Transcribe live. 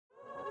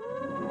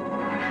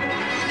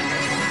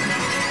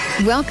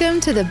Welcome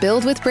to the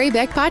Build with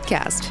Braybeck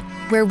podcast,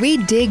 where we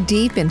dig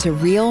deep into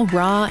real,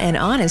 raw, and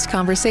honest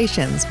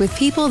conversations with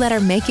people that are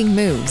making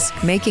moves,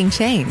 making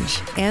change,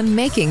 and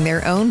making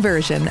their own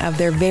version of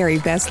their very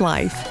best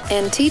life,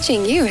 and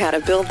teaching you how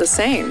to build the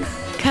same.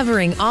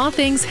 Covering all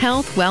things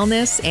health,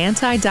 wellness,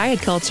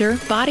 anti-diet culture,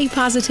 body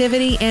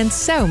positivity, and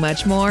so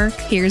much more,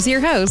 here's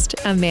your host,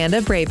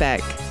 Amanda Braybeck.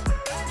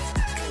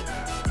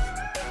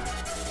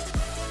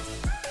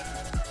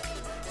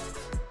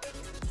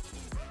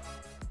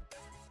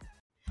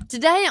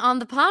 Today on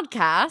the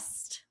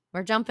podcast,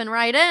 we're jumping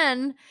right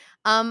in.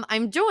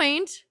 I'm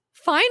joined,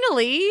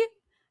 finally,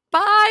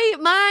 by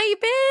my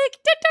big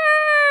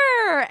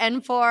titter.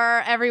 And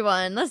for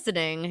everyone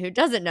listening who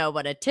doesn't know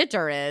what a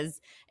titter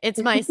is,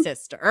 it's my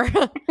sister.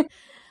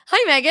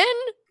 Hi, Megan.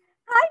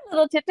 Hi,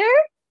 little titter.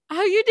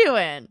 How you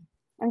doing?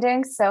 I'm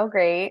doing so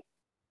great.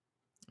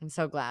 I'm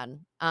so glad.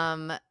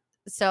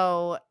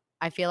 So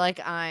I feel like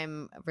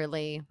I'm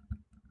really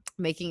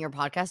making your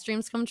podcast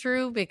dreams come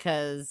true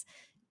because...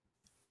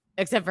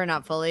 Except for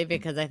not fully,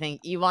 because I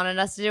think you wanted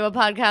us to do a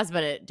podcast,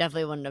 but it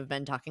definitely wouldn't have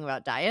been talking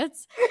about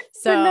diets.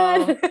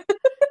 So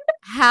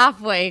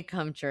halfway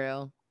come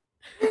true.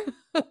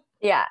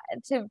 Yeah,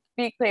 to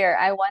be clear,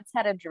 I once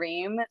had a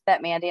dream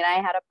that Mandy and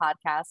I had a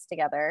podcast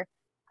together.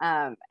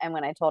 And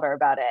when I told her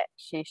about it,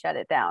 she shut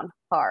it down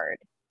hard.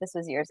 This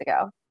was years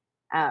ago.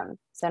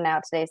 So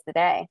now today's the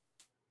day.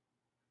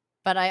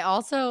 But I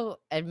also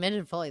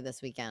admitted fully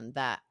this weekend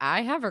that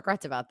I have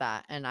regrets about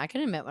that. And I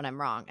can admit when I'm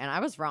wrong. And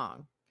I was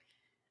wrong.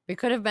 We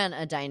could have been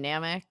a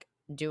dynamic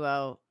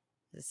duo,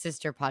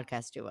 sister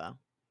podcast duo.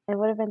 It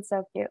would have been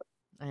so cute.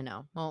 I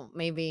know. Well,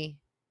 maybe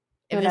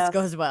if this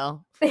goes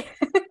well.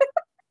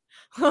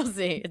 We'll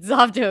see. It's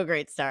off to a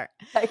great start.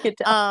 I could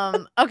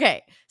tell.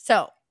 Okay.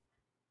 So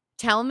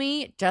tell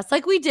me, just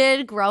like we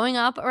did growing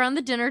up around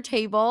the dinner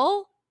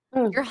table,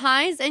 your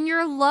highs and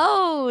your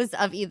lows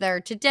of either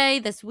today,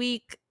 this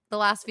week, the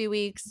last few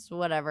weeks,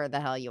 whatever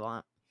the hell you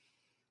want.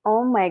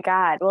 Oh my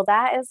God. Well,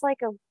 that is like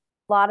a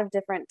lot of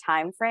different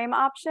time frame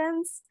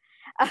options.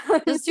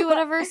 Just do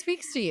whatever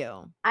speaks to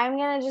you. I'm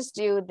gonna just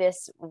do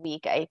this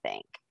week, I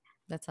think.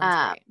 That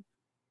sounds great.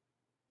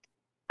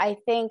 I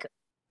think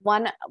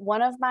one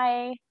of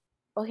my,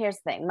 well, here's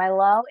the thing. My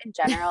low in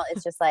general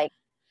is just like,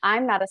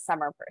 I'm not a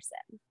summer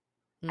person.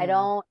 I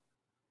don't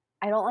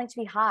like to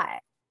be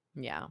hot.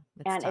 Yeah.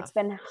 And tough. it's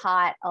been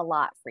hot a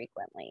lot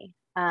frequently.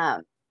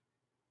 And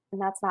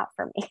that's not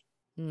for me.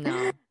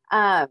 No.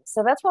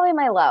 So that's probably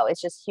my low.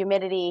 It's just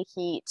humidity,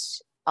 heat,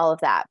 all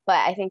of that. But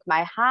I think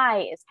my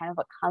high is kind of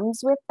what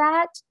comes with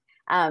that.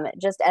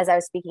 Just as I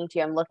was speaking to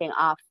you, I'm looking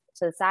off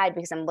to the side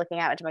because I'm looking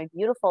out into my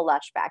beautiful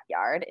lush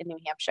backyard in New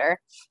Hampshire.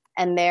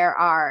 And there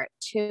are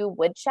two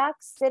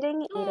woodchucks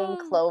sitting eating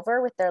clover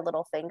with their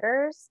little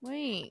fingers.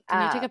 Wait,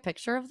 can you take a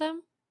picture of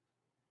them?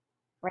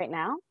 Right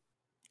now?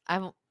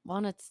 I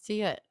want to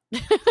see it.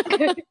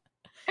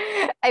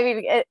 I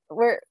mean,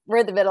 we're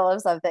in the middle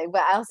of something,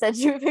 but I'll send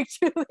you a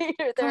picture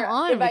later. They're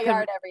in my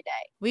yard every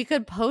day. We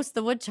could post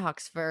the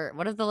woodchucks for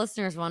what if the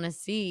listeners want to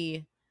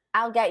see?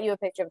 I'll get you a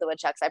picture of the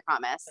woodchucks, I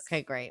promise.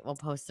 Okay, great. We'll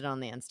post it on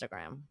the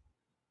Instagram.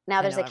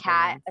 Now there's a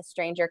cat, a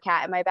stranger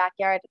cat in my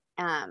backyard.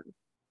 And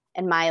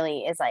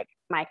Miley is like,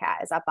 my cat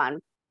is up on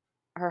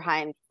her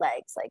hind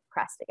legs, like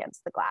pressed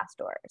against the glass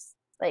doors.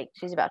 Like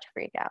she's about to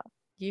freak out.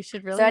 You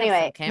should really have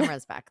some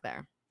cameras back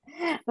there.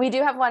 We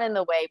do have one in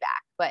the way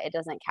back, but it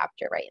doesn't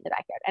capture right in the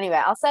backyard.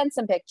 Anyway, I'll send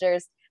some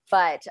pictures.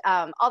 But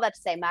all that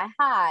to say, my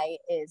high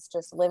is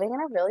just living in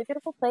a really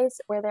beautiful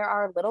place where there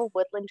are little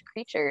woodland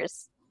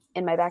creatures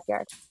in my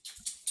backyard.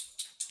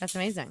 That's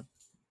amazing.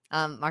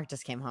 Mark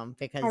just came home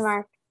because hi,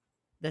 Mark.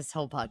 This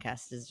whole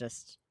podcast is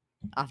just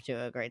off to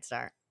a great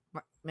start.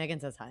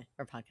 Megan says hi.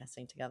 We're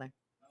podcasting together.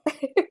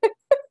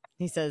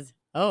 He says,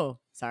 oh,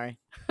 sorry.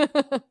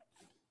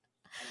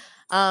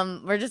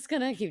 We're just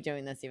going to keep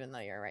doing this even though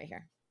you're right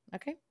here.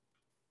 Okay.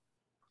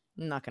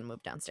 I'm not going to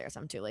move downstairs.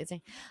 I'm too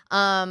lazy.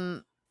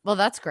 Well,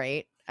 that's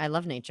great. I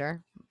love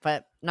nature,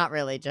 but not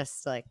really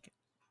just like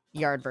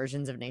yard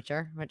versions of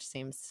nature, which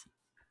seems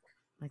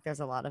like there's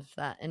a lot of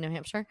that in New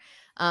Hampshire.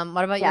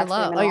 What about your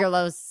low? Oh, your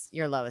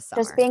low is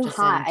summer. Just being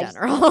hot in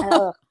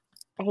general.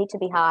 I hate to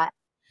be hot.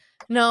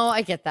 No,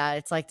 I get that.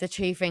 It's like the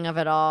chafing of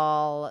it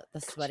all, the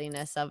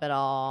sweatiness of it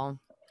all.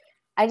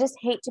 I just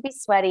hate to be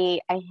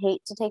sweaty. I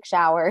hate to take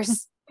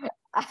showers.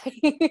 I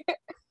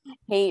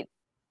hate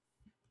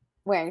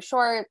wearing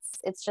shorts.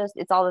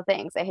 It's all the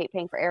things. I hate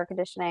paying for air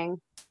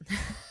conditioning.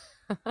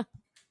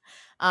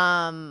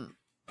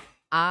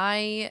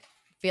 I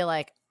feel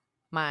like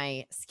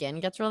my skin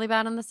gets really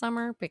bad in the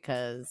summer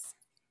because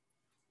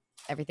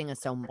everything is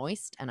so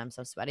moist and I'm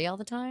so sweaty all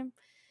the time.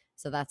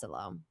 So that's a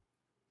low.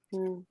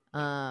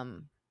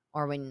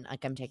 Or when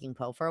like I'm taking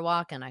Poe for a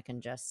walk and I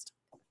can just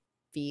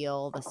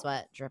feel the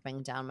sweat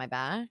dripping down my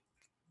back.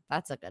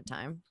 That's a good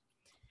time.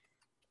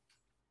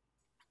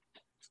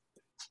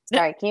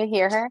 Sorry, can you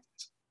hear her?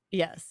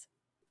 Yes.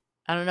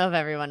 I don't know if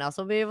everyone else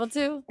will be able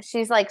to.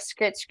 She's like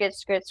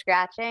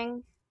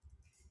scratching.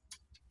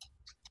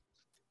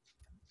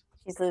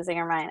 She's losing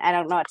her mind. I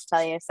don't know what to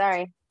tell you.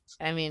 Sorry.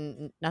 I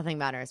mean, nothing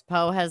matters.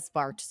 Poe has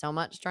barked so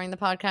much during the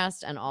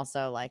podcast and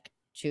also like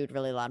chewed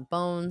really loud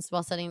bones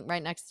while sitting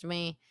right next to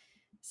me.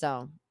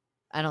 So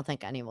I don't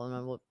think any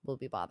woman will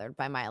be bothered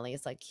by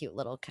Miley's like cute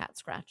little cat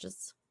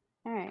scratches.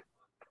 All right.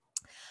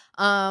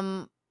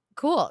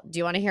 Cool. Do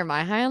you want to hear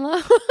my high and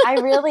low? I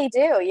really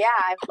do. Yeah,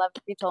 I'd love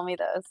if you told me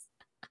those.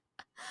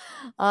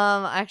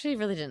 I actually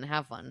really didn't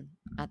have one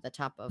at the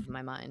top of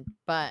my mind,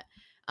 but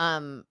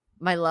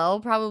my low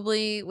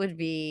probably would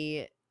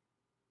be,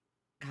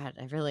 God,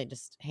 I really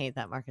just hate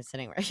that Mark is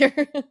sitting right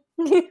here.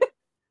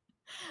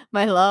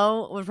 My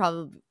low would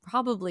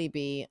probably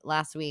be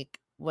last week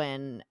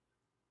when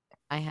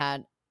I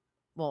had,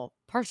 well,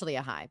 partially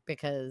a high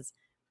because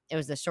it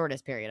was the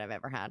shortest period I've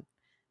ever had.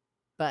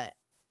 But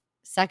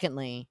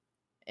secondly,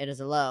 it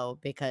is a low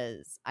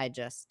because I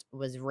just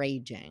was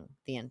raging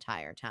the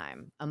entire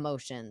time.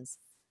 Emotions,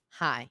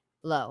 high,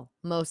 low,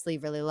 mostly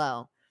really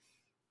low.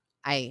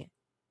 I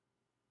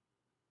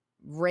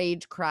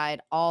rage cried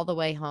all the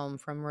way home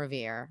from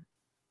Revere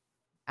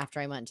after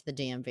I went to the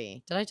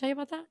DMV. Did I tell you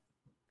about that?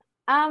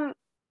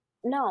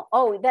 No.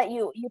 Oh, that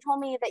you told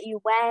me that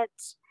you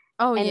went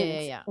Oh, and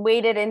yeah.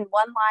 waited in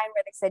one line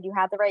where they said you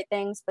had the right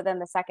things, but then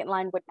the second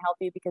line wouldn't help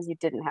you because you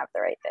didn't have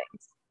the right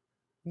things.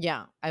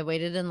 Yeah, I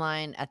waited in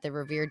line at the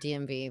Revere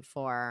DMV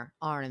for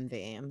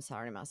RMV. I'm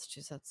sorry,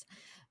 Massachusetts,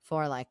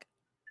 for like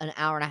an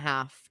hour and a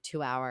half,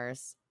 2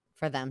 hours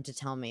for them to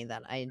tell me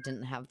that I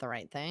didn't have the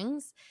right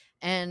things.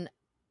 And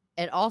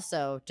it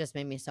also just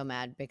made me so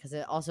mad because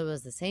it also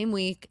was the same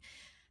week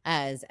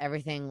as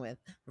everything with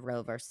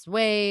Roe versus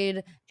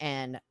Wade.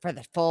 And for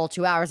the full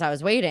 2 hours I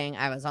was waiting,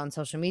 I was on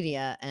social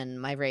media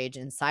and my rage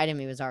inside of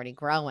me was already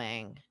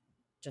growing.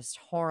 Just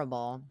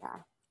horrible.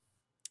 Yeah.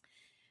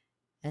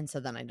 And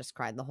so then I just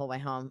cried the whole way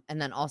home. And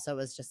then also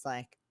was just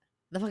like,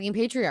 the fucking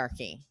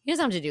patriarchy. He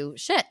doesn't have to do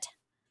shit.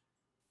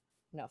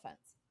 No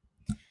offense.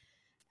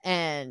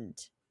 And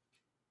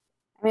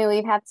I mean,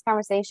 we've had this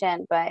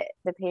conversation, but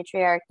the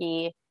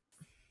patriarchy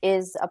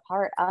is a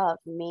part of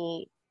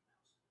me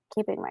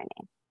keeping my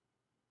name.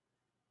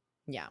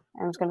 yeah.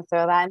 I'm just going to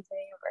throw that into the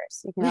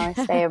universe. You can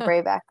always stay a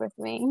Brayback with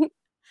me.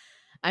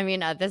 I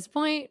mean, at this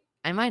point,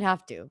 I might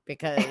have to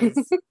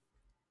because,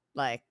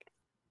 like,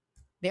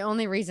 the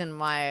only reason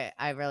why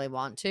I really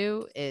want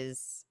to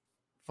is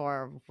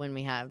for when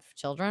we have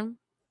children,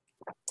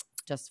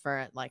 just for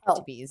it, like,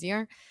 to be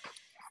easier.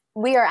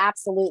 We are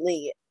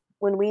absolutely,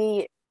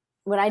 when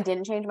I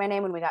didn't change my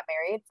name when we got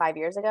married 5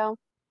 years ago,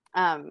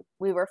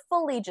 we were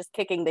fully just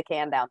kicking the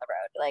can down the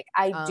road. Like,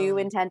 I do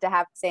intend to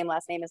have the same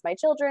last name as my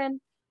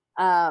children.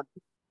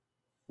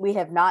 We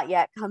have not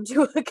yet come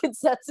to a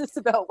consensus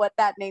about what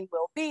that name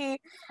will be.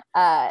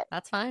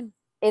 That's fine.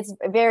 It's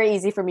very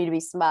easy for me to be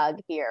smug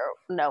here,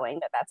 knowing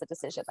that that's a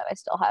decision that I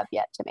still have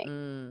yet to make.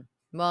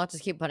 Well, I'll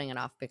just keep putting it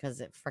off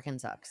because it freaking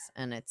sucks.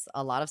 And it's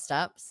a lot of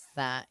steps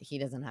that he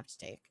doesn't have to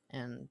take.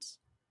 And,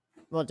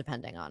 well,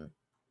 depending on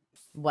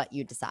what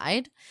you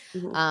decide.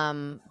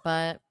 Mm-hmm.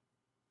 But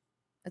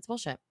it's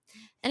bullshit.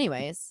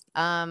 Anyways,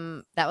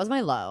 that was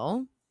my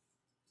low.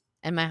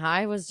 And my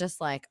high was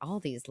just like all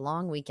these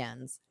long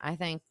weekends. I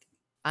think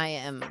I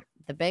am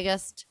the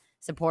biggest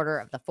supporter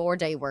of the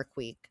 4-day work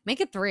week.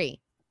 Make it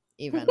 3,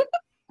 even.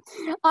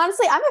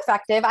 Honestly, I'm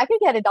effective. I could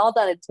get it all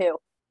done in 2.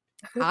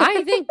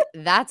 I think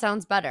that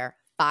sounds better.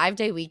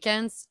 5-day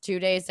weekends, 2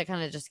 days to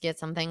kind of just get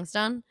some things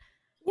done.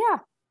 Yeah.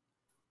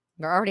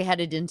 We're already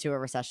headed into a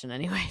recession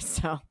anyway,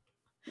 so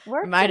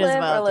work might to live as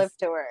well or live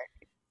to work.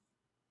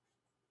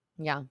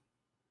 Yeah,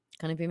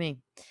 gonna be me.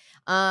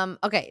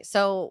 Okay,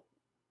 so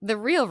the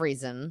real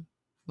reason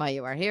why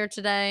you are here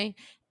today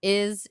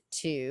is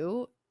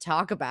to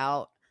talk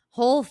about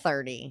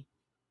Whole30.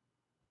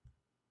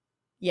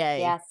 Yay.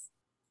 Yes.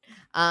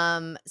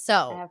 So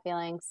I have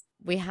feelings.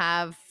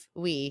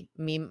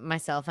 Me,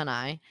 myself, and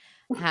I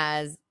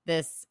has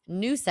this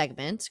new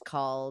segment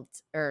called,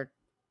 or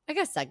I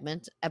guess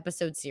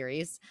episode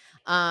series,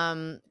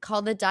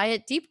 called the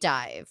Diet Deep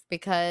Dive,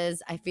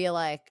 because I feel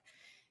like,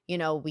 you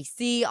know, we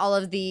see all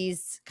of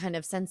these kind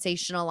of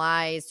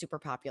sensationalized, super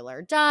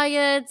popular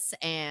diets,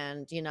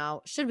 and, you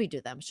know, should we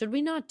do them? Should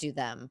we not do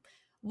them?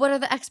 What are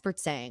the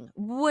experts saying?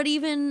 What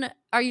even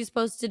are you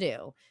supposed to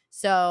do?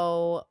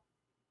 So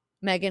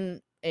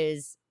Megan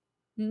is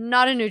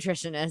not a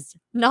nutritionist,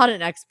 not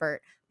an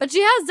expert, but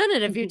she has done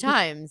it a few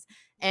times.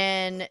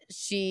 And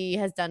she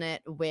has done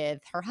it with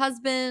her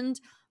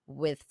husband,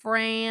 with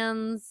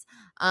friends.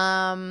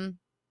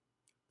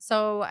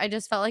 So I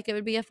just felt like it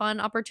would be a fun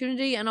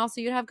opportunity, and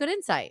also you'd have good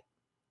insight.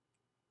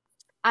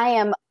 I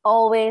am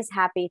always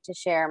happy to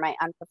share my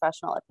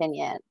unprofessional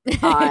opinion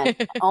on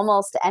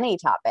almost any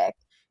topic.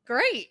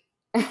 Great.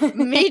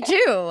 Me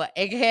too.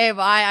 AKA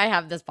why I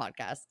have this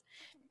podcast,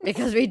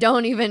 because we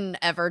don't even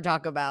ever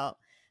talk about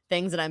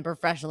things that I'm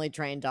professionally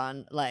trained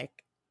on, like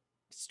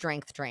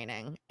strength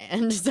training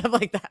and stuff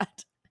like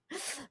that.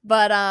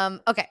 But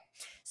okay.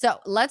 So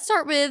let's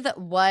start with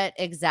what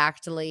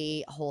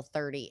exactly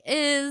Whole30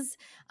 is,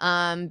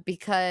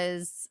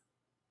 because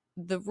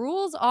the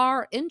rules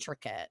are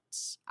intricate,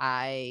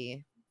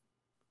 I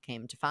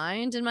came to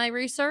find in my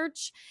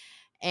research.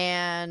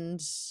 And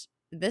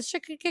this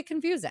shit could get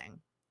confusing,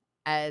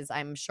 as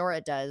I'm sure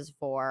it does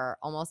for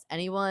almost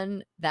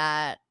anyone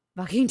that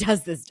fucking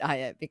does this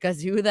diet,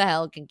 because who the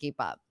hell can keep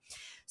up?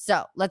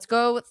 So let's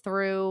go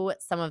through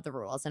some of the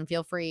rules, and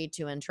feel free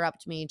to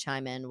interrupt me,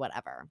 chime in,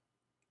 whatever.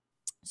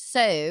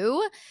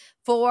 So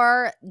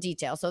for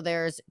detail, so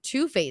there's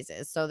 2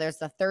 phases. So there's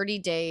the 30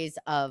 days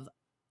of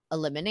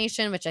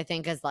elimination, which I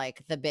think is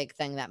like the big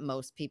thing that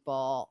most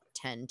people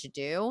tend to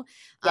do.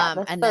 Yeah,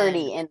 the and 30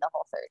 then, in the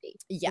whole 30.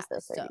 yeah, Just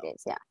those 30 so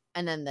days. Yeah.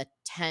 and then the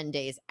 10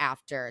 days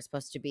after is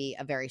supposed to be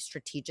a very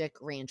strategic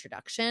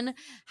reintroduction.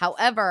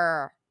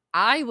 However,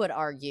 I would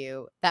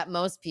argue that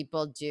most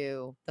people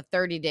do the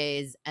 30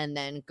 days and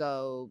then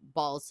go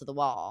balls to the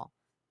wall,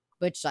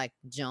 which, like,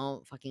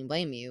 don't fucking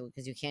blame you,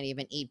 because you can't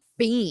even eat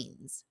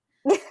beans.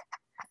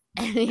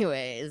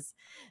 Anyways,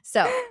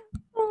 so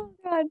Oh,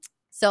 God.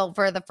 so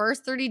for the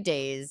first 30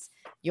 days,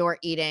 you're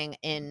eating,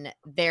 in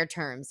their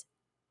terms,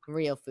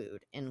 real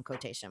food, in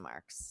quotation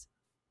marks.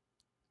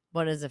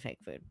 What is a fake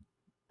food?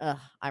 Ugh,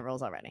 eye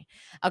rolls already.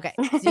 Okay,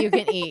 so you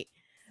can eat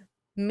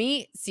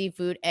meat,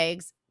 seafood,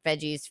 eggs,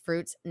 veggies,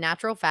 fruits,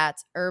 natural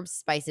fats, herbs,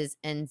 spices,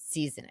 and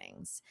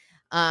seasonings.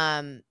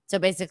 So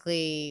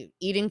basically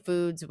eating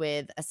foods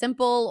with a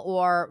simple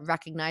or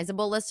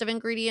recognizable list of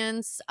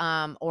ingredients,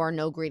 or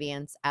no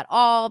ingredients at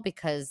all,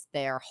 because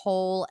they're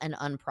whole and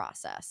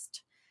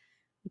unprocessed,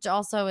 which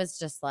also is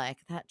just like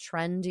that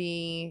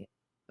trendy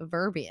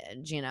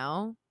verbiage, you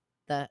know,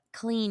 the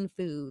clean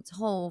foods,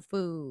 whole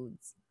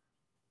foods.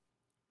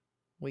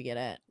 We get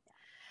it.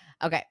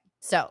 Okay,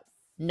 so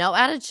no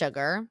added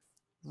sugar,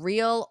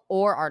 real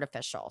or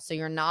artificial. So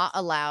you're not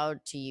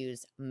allowed to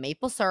use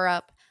maple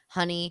syrup,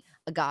 honey,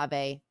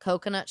 agave,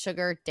 coconut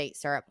sugar, date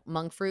syrup,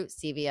 monk fruit,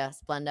 stevia,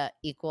 Splenda,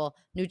 Equal,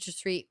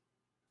 NutraSweet,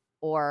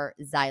 or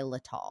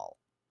xylitol.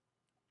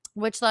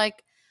 Which,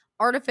 like,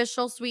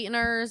 artificial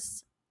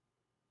sweeteners,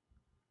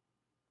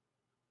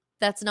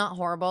 that's not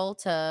horrible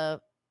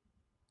to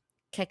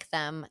kick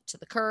them to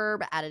the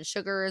curb. Added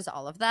sugars,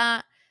 all of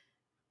that.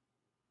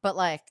 But,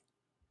 like,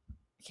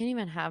 you can't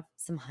even have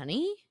some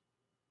honey?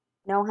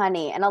 No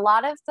honey. And a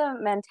lot of the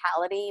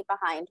mentality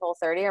behind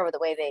Whole30, or the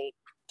way they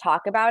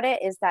talk about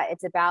it, is that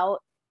it's about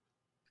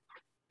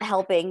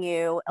helping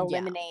you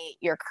eliminate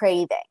your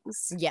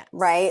cravings. Yes.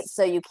 Right?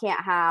 So you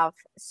can't have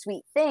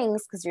sweet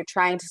things because you're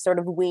trying to sort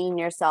of wean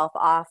yourself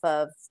off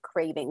of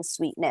craving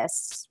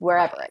sweetness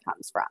wherever Right. it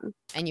comes from.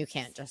 And you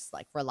can't just,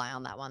 like, rely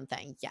on that one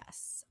thing.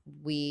 Yes,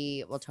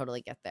 we will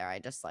totally get there. I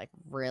just, like,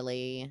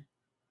 really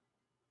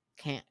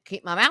can't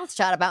keep my mouth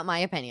shut about my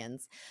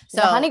opinions. She's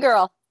a honey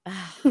girl.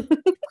 Fucking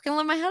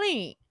love my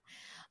honey.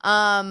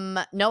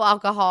 No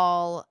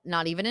alcohol,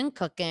 not even in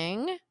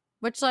cooking,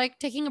 which, like,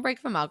 taking a break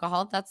from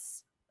alcohol,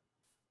 that's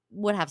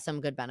would have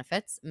some good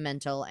benefits,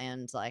 mental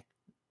and, like,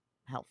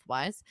 health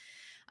wise.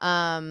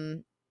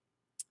 No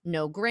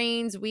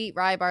grains, wheat,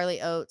 rye,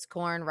 barley, oats,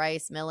 corn,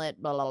 rice,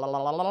 millet, blah, blah, blah,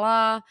 blah, blah,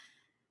 blah.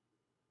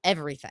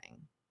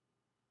 Everything.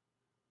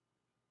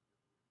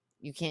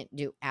 You can't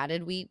do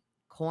added wheat,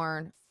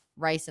 corn,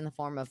 rice in the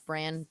form of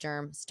bran,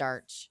 germ,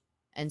 starch,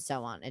 and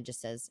so on. It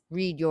just says,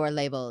 read your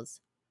labels.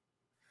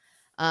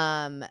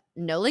 No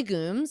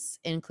legumes,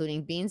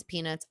 including beans,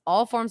 peanuts,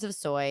 all forms of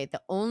soy.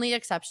 The only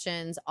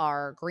exceptions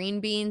are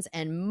green beans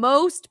and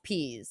most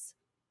peas.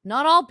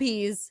 Not all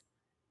peas,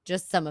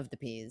 just some of the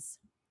peas.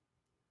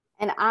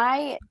 And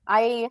I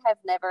have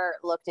never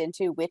looked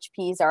into which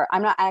peas are.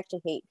 I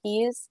actually hate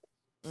peas.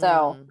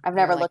 So I've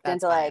never looked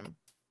into like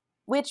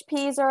which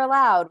peas are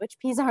allowed, which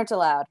peas aren't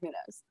allowed. Who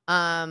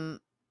knows?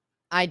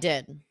 I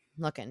did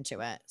look into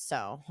it.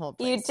 So hold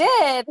You please.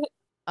 did?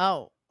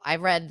 Oh, I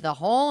read the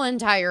whole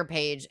entire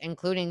page,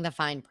 including the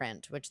fine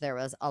print, which there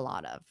was a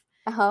lot of.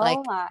 Oh, like,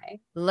 my.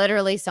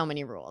 Literally so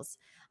many rules.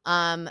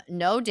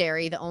 No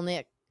dairy. The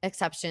only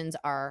exceptions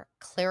are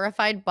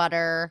clarified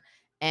butter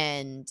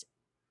and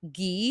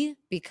ghee,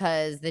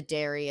 because the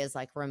dairy is,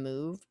 like,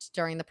 removed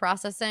during the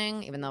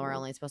processing, even though we're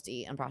only supposed to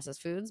eat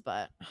unprocessed foods,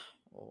 but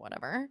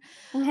whatever.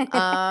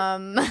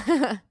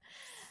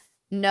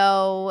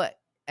 No,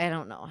 I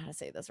don't know how to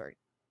say this word.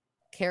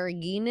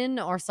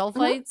 Carrageenan or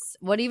sulfites.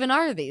 What even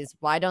are these?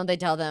 Why don't they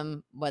tell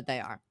them what they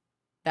are?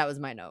 That was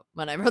my note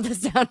when I wrote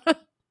this down.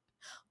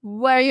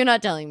 Why are you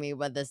not telling me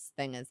what this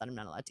thing is that I'm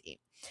not allowed to eat?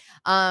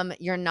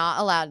 You're not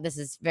allowed, this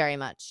is very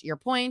much your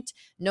point,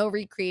 no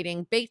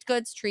recreating baked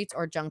goods, treats,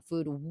 or junk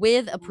food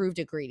with approved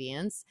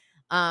ingredients,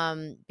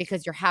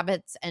 because your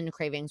habits and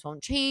cravings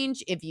won't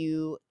change if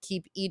you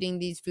keep eating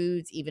these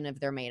foods, even if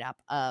they're made up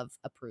of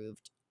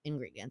approved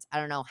ingredients. I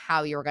don't know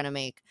how you're going to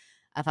make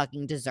a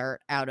fucking dessert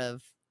out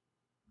of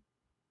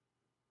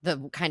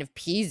the kind of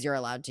peas you're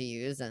allowed to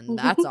use, and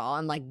that's all,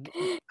 and, like,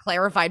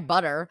 clarified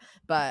butter,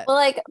 but well,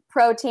 like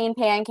protein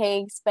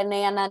pancakes,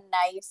 banana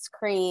nice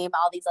cream,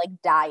 all these, like,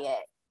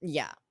 diet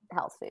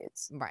health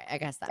foods. Right, I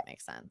guess that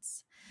makes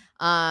sense.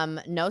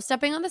 No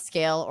stepping on the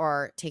scale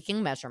or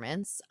taking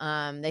measurements.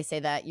 They say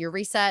that your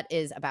reset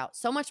is about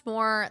so much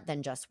more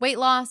than just weight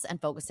loss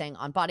and focusing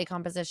on body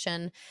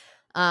composition.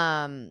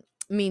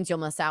 means you'll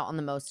miss out on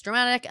the most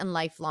dramatic and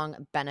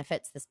lifelong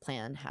benefits this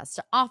plan has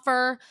to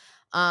offer,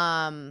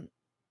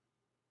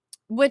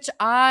 which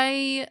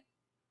I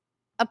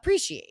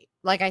appreciate.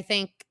 Like, I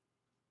think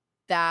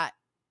that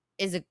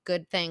is a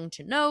good thing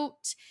to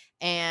note,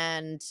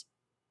 and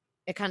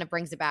it kind of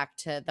brings it back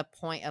to the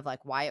point of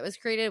like why it was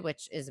created,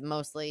 which is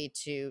mostly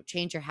to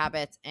change your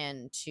habits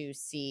and to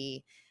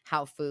see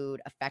how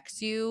food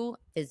affects you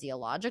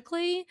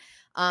physiologically.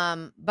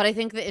 But I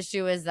think the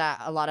issue is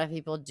that a lot of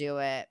people do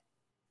it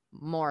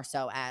more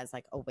so as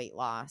like a weight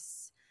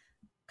loss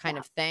kind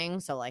of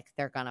thing. So like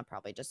they're gonna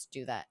probably just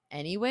do that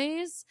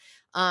anyways.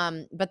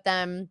 But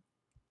then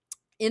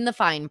in the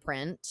fine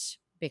print,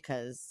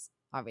 because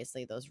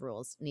obviously those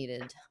rules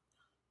needed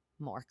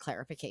more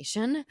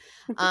clarification,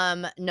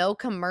 no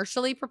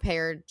commercially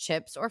prepared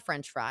chips or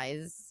French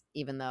fries,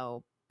 even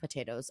though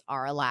potatoes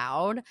are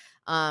allowed,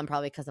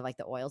 probably because of like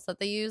the oils that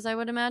they use, I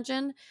would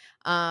imagine.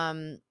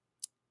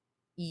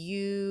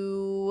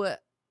 You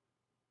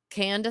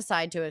can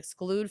decide to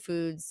exclude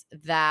foods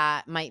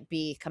that might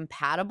be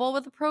compatible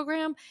with the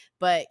program,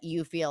 but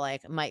you feel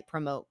like might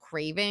promote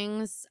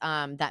cravings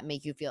that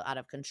make you feel out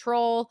of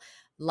control,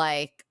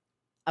 like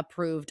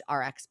approved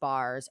RX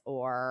bars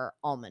or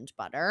almond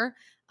butter,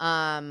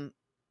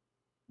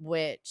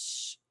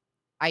 which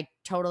I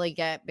totally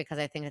get, because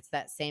I think it's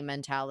that same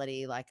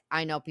mentality. Like,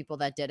 I know people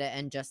that did it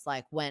and just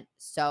like went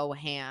so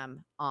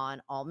ham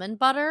on almond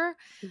butter.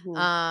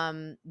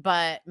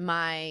 But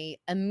my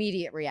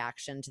immediate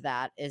reaction to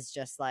that is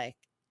just like,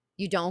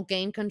 you don't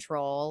gain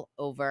control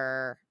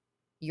over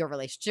your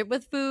relationship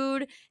with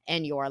food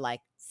and your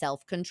like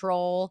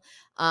self-control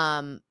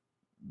by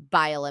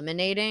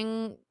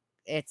eliminating.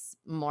 It's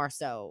more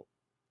so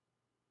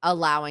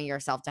allowing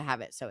yourself to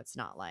have it so it's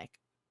not like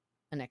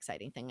an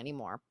exciting thing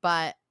anymore.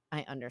 But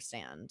I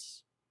understand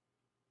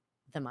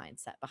the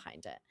mindset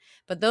behind it.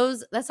 But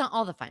that's not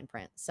all the fine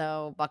print,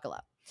 so buckle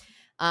up.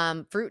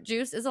 Fruit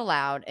juice is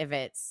allowed if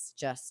it's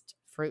just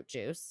fruit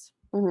juice.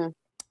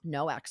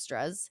 No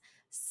extras.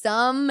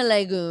 Some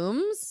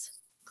legumes,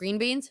 green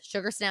beans,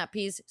 sugar snap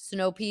peas,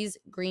 snow peas,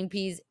 green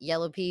peas,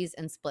 yellow peas,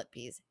 and split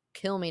peas.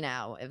 Kill me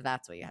now if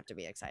that's what you have to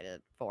be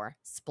excited for.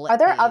 Split Are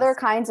there peas. other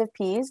kinds of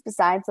peas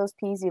besides those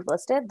peas you've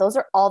listed? Those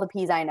are all the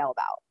peas I know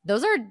about.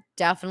 Those are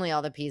definitely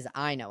all the peas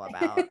I know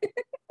about,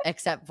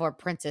 except for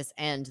Princess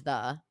and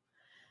the.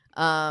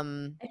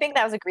 I think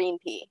that was a green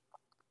pea.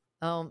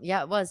 Oh,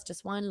 yeah, it was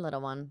just one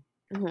little one.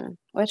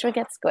 Which would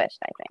get squished,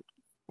 I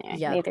think.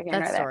 Yeah,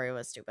 that story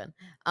was stupid.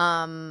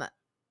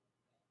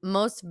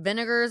 Most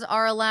vinegars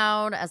are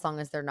allowed as long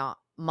as they're not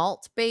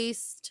malt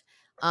based.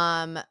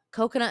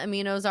 Coconut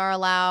aminos are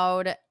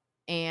allowed,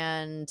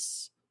 and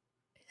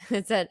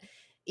it said,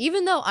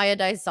 even though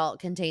iodized salt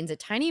contains a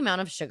tiny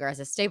amount of sugar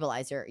as a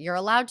stabilizer, you're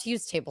allowed to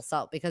use table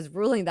salt, because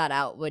ruling that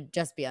out would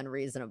just be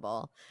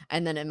unreasonable.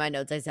 And then in my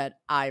notes I said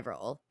eye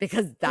roll,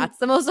 because that's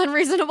the most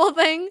unreasonable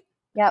thing.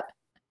 Yep.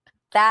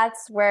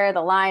 That's where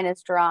the line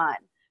is drawn.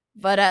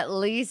 But at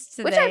least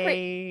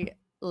they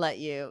let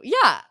you.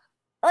 Yeah.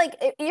 Like,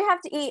 if you have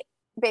to eat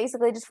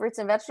basically just fruits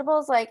and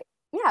vegetables, like,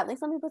 yeah, at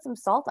least let me put some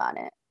salt on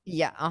it.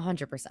 Yeah,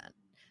 100%.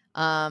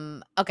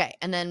 Okay,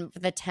 and then for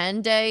the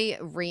 10-day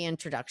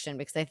reintroduction,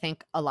 because I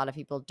think a lot of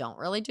people don't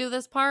really do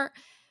this part,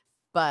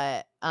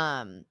 but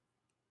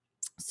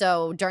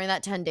so during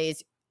that 10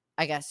 days,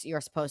 I guess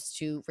you're supposed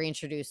to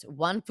reintroduce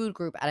one food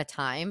group at a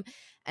time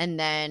and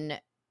then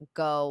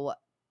go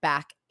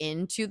back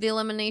into the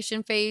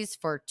elimination phase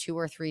for 2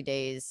 or 3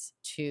 days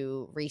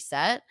to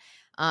reset,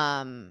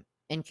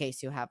 in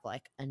case you have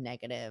like a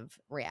negative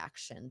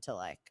reaction to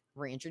like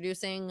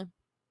reintroducing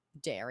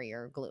dairy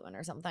or gluten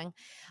or something.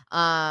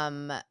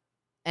 And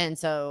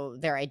so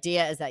their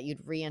idea is that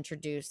you'd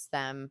reintroduce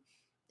them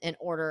in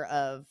order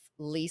of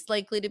least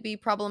likely to be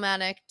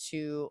problematic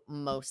to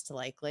most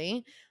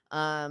likely.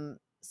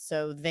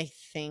 So they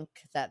think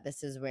that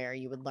this is where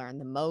you would learn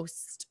the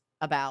most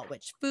about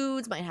which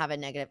foods might have a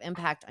negative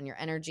impact on your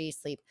energy,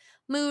 sleep,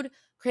 mood,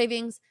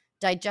 cravings,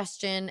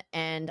 digestion,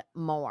 and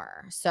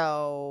more.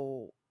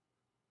 So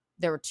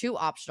there were 2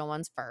 optional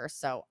ones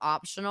first. So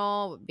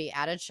optional would be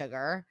added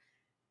sugar.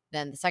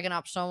 Then the second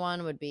optional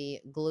one would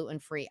be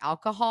gluten-free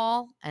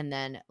alcohol, and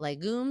then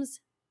legumes,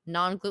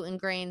 non-gluten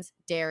grains,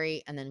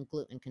 dairy, and then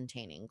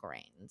gluten-containing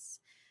grains.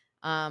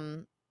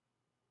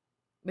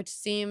 Which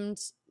seemed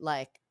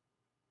like,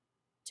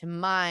 to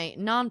my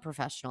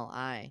non-professional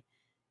eye,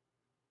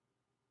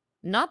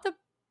 not the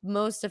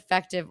most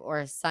effective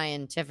or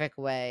scientific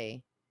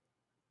way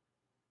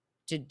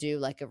to do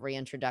like a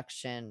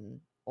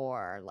reintroduction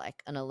or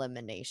like an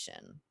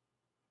elimination.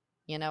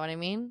 You know what I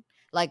mean?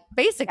 Like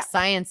basic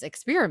science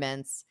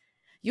experiments,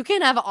 you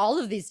can't have all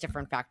of these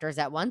different factors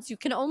at once. You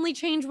can only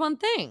change one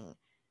thing.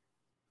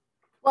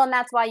 Well, and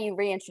that's why you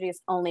reintroduce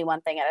only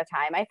one thing at a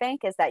time, I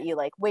think, is that you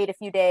like wait a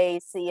few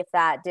days, see if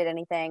that did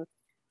anything.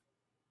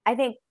 But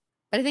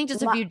I think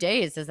just a few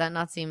days, does that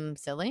not seem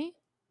silly?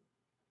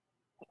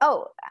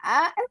 Oh,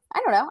 I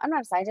don't know. I'm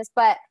not a scientist,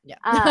 but yeah.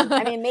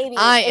 I mean, maybe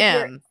I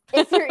am.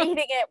 If you're eating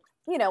it,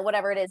 you know,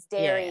 whatever it is,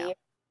 dairy,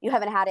 you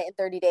haven't had it in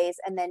 30 days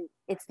and then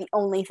it's the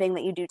only thing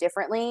that you do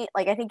differently,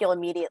 like I think you'll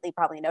immediately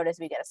probably notice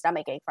if you get a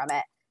stomach ache from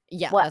it.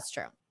 Yeah, What that's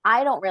true.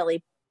 I don't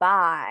really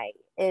buy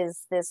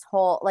is this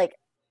whole, like,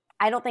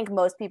 I don't think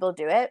most people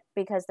do it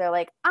because they're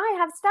like, I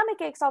have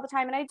stomach aches all the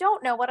time and I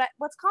don't know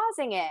what's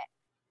causing it.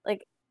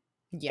 Like,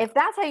 Yeah. if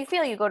that's how you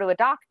feel, you go to a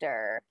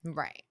doctor.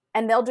 Right.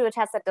 And they'll do a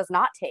test that does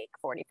not take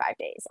 45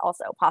 days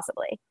also,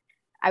 possibly,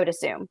 I would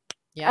assume.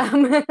 Yeah.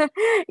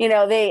 You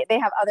know, they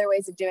have other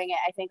ways of doing it.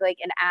 I think like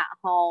an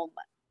at-home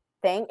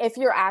thing, if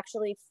you're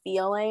actually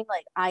feeling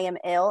like I am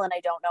ill and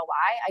I don't know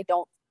why, I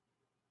don't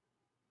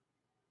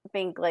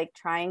think like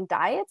trying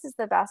diets is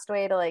the best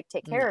way to like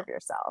take care No. of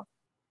yourself.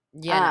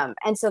 Yeah.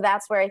 And so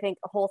that's where I think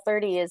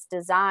Whole30 is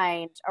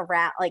designed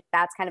around, like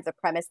that's kind of the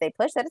premise they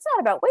push, that it's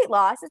not about weight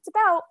loss, it's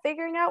about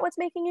figuring out what's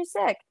making you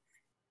sick.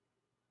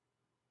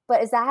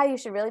 But is that how you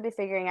should really be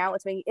figuring out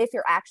what's making, if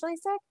you're actually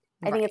sick?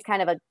 I think it's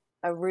kind of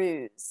a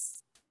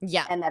ruse.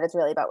 Yeah. And that it's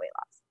really about weight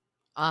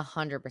loss.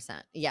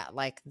 100%. Yeah.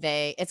 Like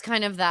it's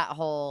kind of that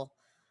whole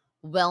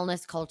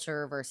wellness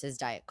culture versus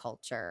diet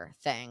culture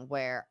thing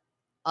where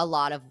a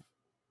lot of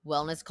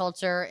wellness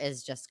culture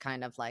is just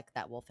kind of like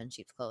that wolf in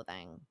sheep's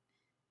clothing.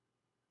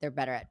 They're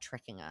better at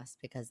tricking us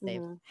because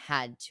they've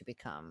had to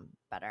become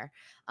better.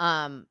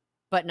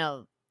 But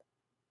no,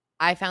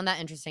 I found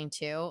that interesting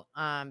too,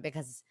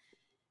 because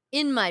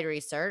in my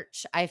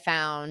research, I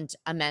found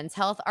a Men's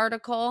Health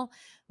article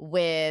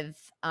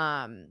with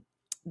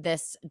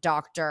this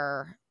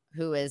doctor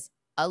who is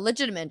a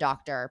legitimate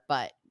doctor,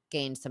 but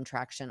gained some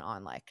traction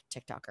on like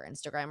TikTok or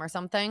Instagram or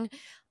something.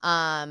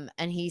 And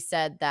he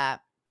said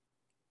that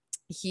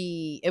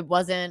it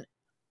wasn't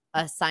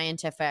a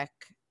scientific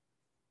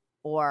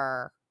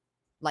or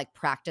like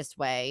practiced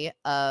way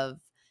of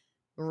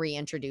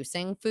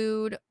reintroducing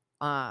food,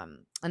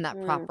 and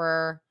that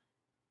proper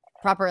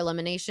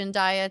elimination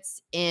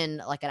diets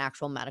in like an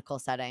actual medical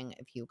setting.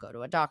 If you go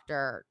to a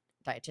doctor,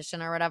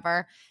 dietitian or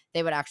whatever,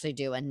 they would actually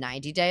do a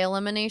 90-day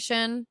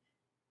elimination,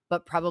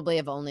 but probably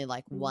of only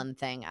like one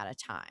thing at a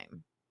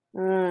time,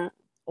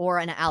 or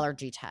an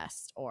allergy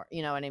test, or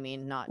you know what I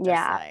mean, not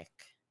just like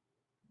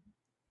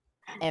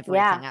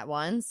everything at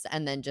once,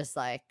 and then just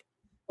like,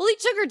 we'll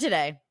eat sugar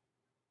today,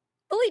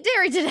 we'll eat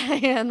dairy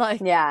today, and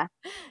like,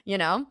 you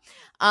know.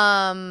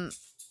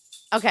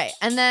 Okay,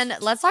 and then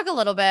let's talk a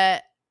little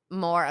bit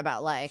more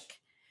about like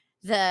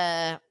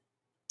the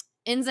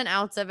ins and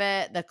outs of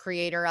it, the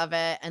creator of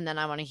it, and then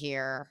I want to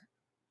hear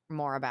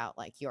more about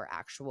like your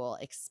actual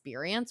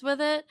experience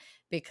with it,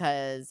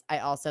 because I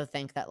also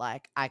think that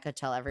like I could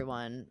tell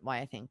everyone why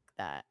I think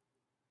that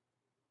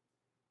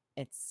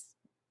it's,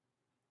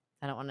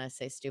 I don't want to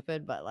say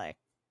stupid, but like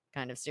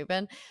kind of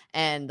stupid,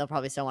 and they'll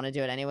probably still want to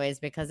do it anyways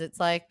because it's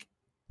like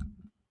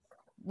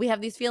we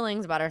have these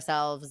feelings about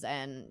ourselves,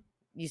 and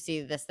you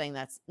see this thing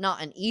that's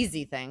not an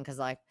easy thing because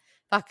like,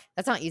 fuck,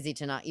 that's not easy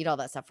to not eat all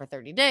that stuff for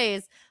 30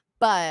 days,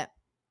 but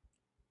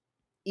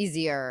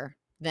easier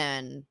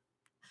than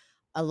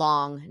a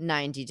long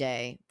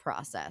 90-day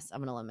process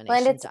of an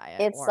elimination diet.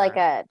 It's like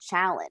a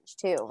challenge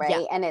too, right?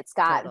 Yeah, and it's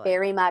got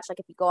very much like,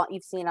 if you go on,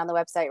 you've seen on the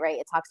website, right?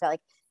 It talks about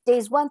like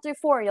days 1 through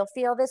 4, you'll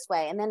feel this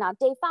way. And then on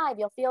day 5,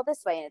 you'll feel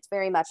this way. And it's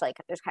very much like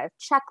there's kind of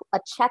a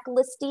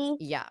checklisty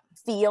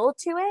feel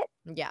to it.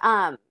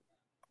 Yeah.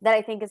 That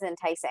I think is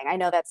enticing. I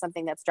know that's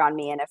something that's drawn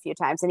me in a few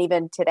times. And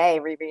even today,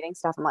 rereading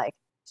stuff, I'm like,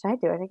 should I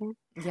do it again?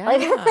 Yeah.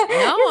 Like, no,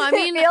 I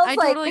mean, I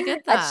totally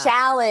get that. A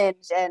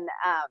challenge. And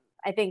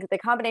I think the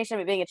combination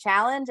of it being a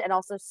challenge and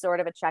also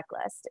sort of a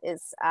checklist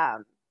is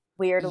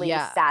weirdly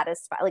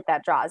satisfying. Like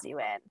that draws you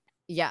in.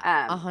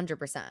 Yeah,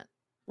 100%.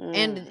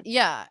 And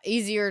yeah,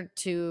 easier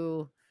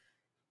to,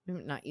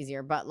 not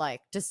easier, but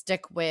like to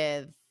stick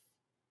with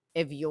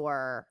if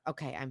you're,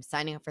 okay, I'm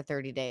signing up for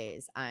 30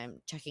 days. I'm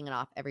checking it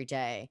off every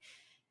day,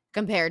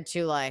 compared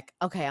to like,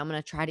 okay, I'm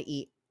going to try to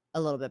eat a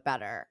little bit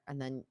better,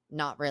 and then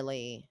not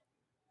really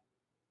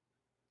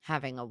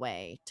having a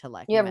way to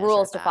like, you have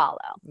rules to follow.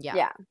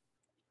 Yeah.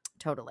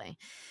 Totally.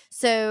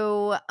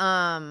 So,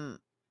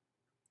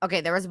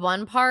 okay, there was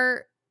one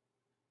part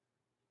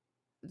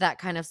that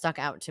kind of stuck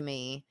out to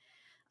me,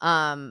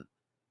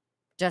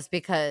 just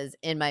because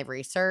in my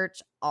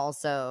research,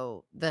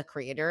 also the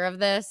creator of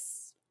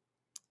this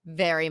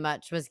very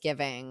much was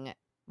giving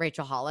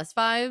Rachel Hollis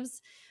vibes.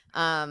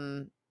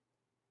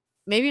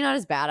 Maybe not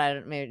as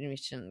bad. Maybe we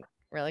shouldn't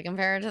really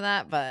compare it to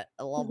that, but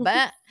a little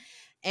bit.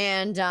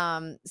 And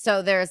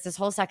so there's this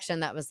whole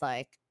section that was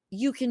like,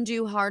 you can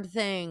do hard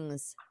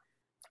things.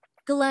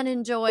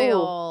 Glennon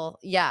Doyle.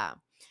 Yeah.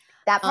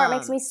 That part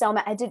makes me so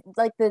mad. I did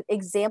like the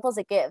examples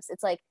it gives.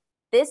 It's like,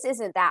 this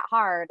isn't that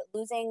hard.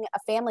 Losing a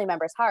family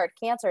member is hard.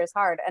 Cancer is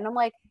hard. And I'm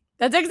like,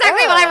 that's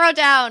exactly what I wrote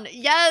down.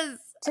 Yes.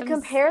 To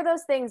compare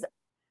those things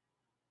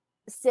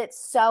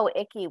sits so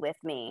icky with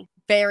me.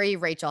 Very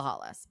Rachel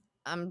Hollis.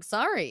 I'm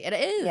sorry. It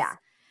is. Yeah.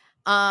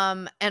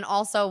 And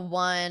also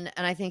one,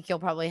 and I think you'll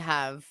probably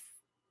have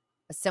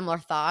similar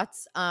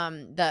thoughts,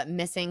 the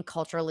missing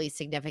culturally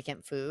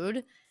significant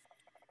food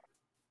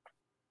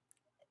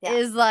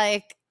is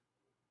like,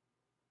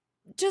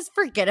 just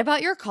forget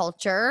about your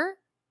culture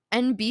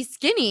and be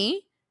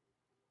skinny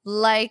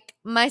like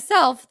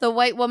myself, the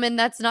white woman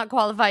that's not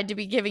qualified to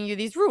be giving you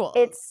these rules.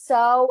 It's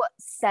so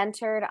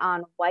centered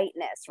on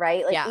whiteness,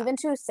 right? Like, Yeah. even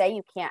to say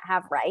you can't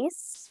have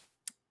rice,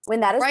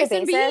 when that is rice the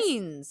and basis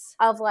beans.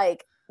 of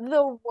like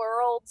the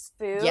world's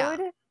food, Yeah.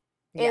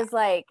 is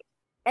like,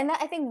 and that,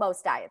 I think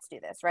most diets do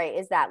this, right?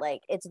 Is that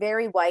like, it's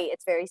very white,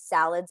 it's very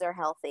salads are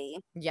healthy.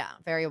 Yeah,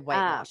 very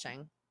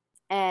whitewashing.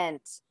 And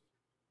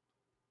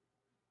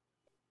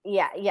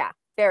yeah,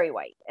 very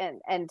white. And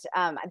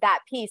that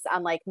piece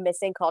on like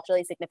missing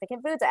culturally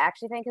significant foods, I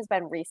actually think has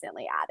been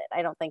recently added.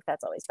 I don't think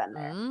that's always been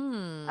there.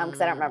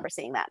 Because I don't remember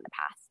seeing that in the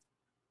past.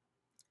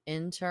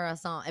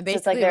 Interesting. And So basically,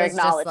 it's like they're it was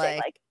just acknowledging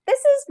like, this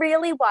is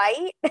really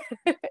white,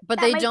 but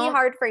that they might don't. be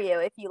hard for you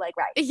if you like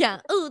rice. Yeah.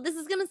 Oh, this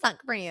is gonna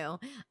suck for you.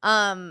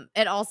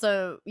 It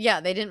also,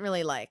 they didn't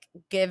really like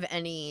give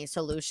any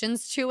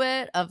solutions to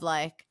it of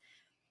like,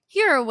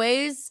 here are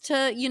ways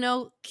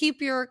to,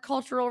 keep your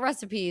cultural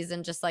recipes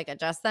and just like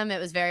adjust them. It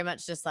was very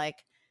much just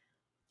like,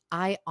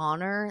 I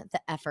honor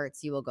the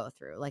efforts you will go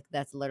through. Like,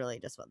 that's literally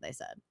just what they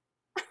said.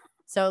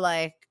 So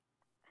like,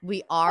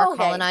 we are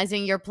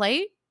colonizing your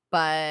plate,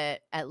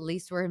 but at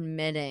least we're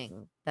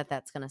admitting that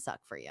that's gonna suck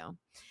for you.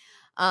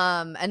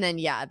 And then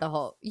the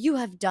whole, you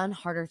have done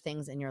harder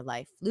things in your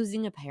life.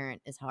 Losing a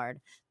parent is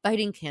hard.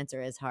 Fighting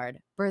cancer is hard.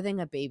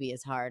 Birthing a baby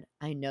is hard.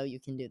 I know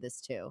you can do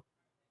this too.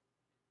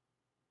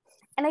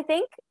 And I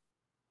think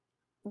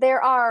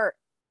there are,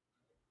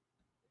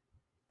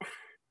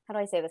 how do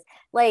I say this?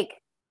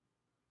 Like,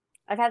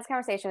 I've had this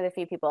conversation with a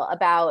few people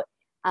about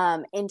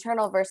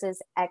internal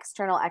versus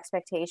external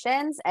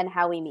expectations and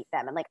how we meet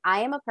them. And like,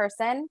 I am a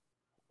person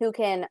who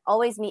can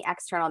always meet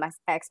external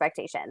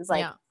expectations.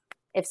 Like,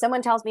 if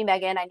someone tells me,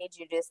 Megan, I need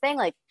you to do this thing,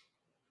 like,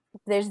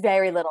 there's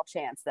very little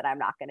chance that I'm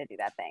not going to do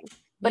that thing.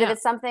 But if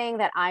it's something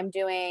that I'm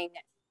doing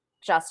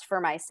just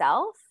for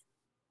myself,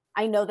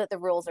 I know that the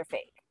rules are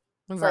fake.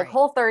 So like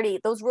Whole30,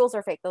 those rules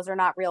are fake. Those are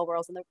not real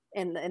rules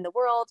in the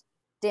world.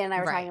 Dan and I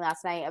were talking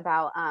last night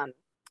about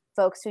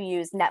folks who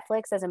use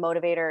Netflix as a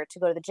motivator to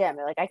go to the gym.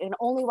 They're like, I can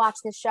only watch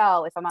this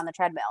show if I'm on the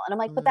treadmill. And I'm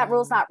like, but that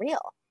rule's not real.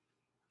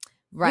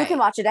 You can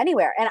watch it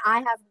anywhere. And I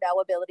have no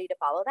ability to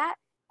follow that.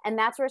 And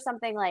that's where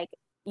something like,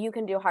 you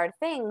can do hard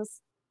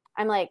things.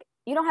 I'm like,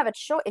 you don't have a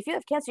choice. If you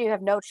have cancer, you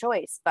have no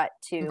choice but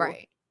to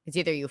It's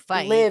either you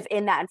fight, live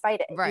in that and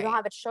fight it. You don't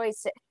have a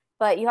choice,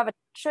 but you have a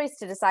choice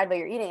to decide what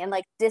you're eating. And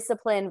like,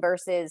 discipline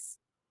versus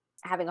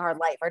having a hard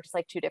life are just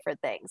like two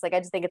different things. Like, I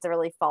just think it's a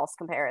really false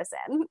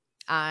comparison.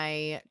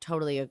 I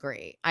totally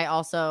agree. I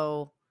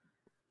also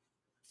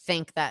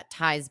think that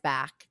ties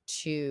back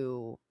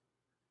to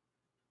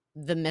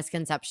the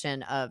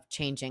misconception of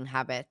changing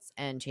habits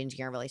and changing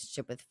your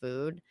relationship with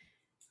food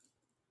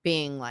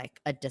being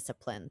like a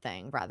discipline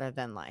thing rather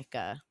than like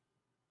a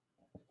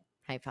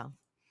hi pal.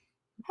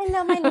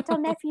 Hello, my little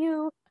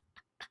nephew.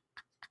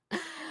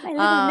 My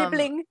little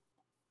nibbling.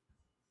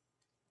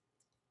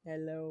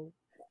 Hello.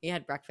 He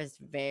had breakfast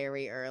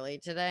very early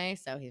today,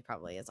 so he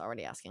probably is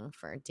already asking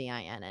for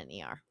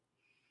DINNER.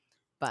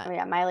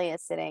 But Miley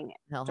is sitting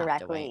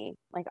directly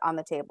like on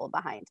the table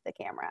behind the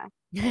camera.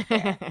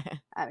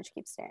 Right she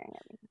keeps staring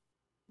at me.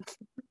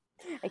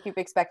 I keep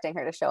expecting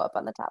her to show up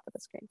on the top of the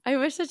screen. I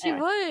wish that she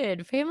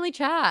would. Family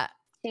chat.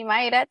 She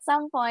might at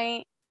some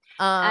point.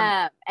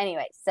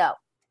 Anyway, so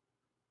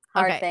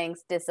hard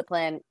things,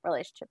 discipline,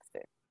 relationship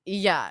with food.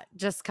 Yeah,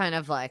 just kind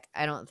of like,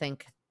 I don't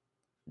think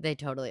they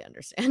totally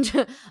understand.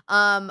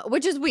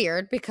 Which is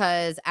weird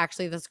because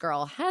actually this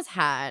girl has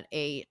had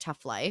a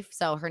tough life.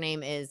 So her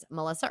name is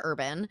Melissa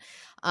Urban.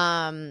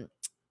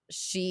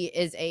 She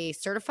is a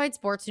certified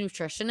sports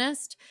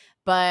nutritionist,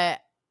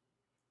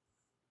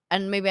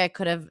 and maybe I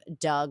could have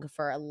dug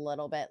for a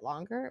little bit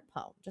longer.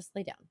 Oh, just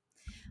lay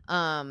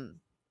down.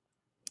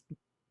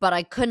 But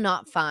I could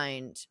not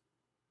find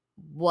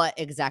what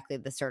exactly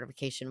the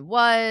certification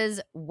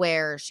was,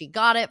 where she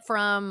got it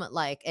from.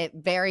 Like, it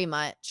very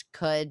much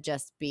could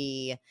just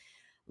be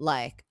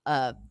like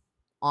a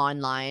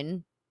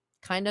online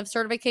kind of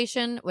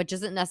certification, which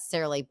isn't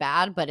necessarily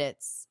bad, but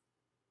it's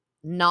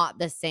not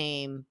the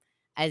same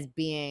as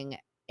being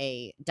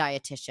a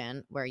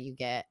dietitian where you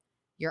get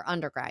your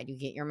undergrad, you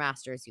get your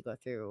master's, you go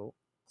through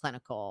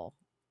clinicals,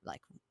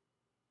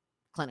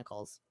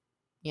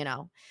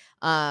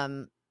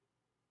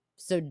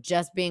 so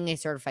just being a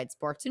certified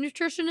sports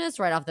nutritionist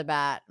right off the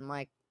bat, I'm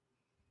like,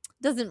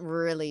 doesn't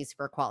really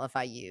super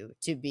qualify you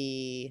to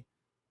be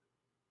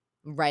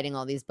writing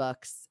all these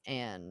books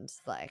and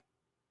like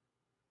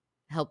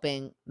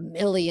helping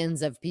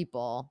millions of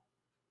people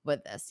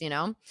with this,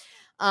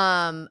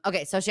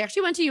 Okay, so she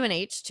actually went to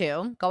UNH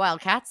too. Go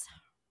Wildcats.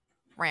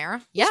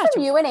 Rare. Yeah.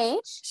 She's from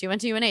UNH. She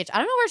went to UNH. I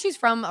don't know where she's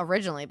from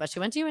originally, but she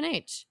went to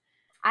UNH.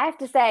 I have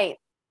to say,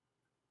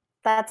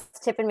 that's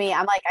tipping me.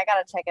 I'm like, I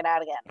gotta check it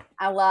out again.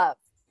 I love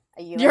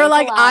a UNH. You're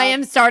like, I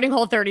am starting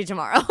Whole30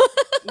 tomorrow.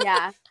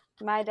 Yeah,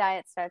 my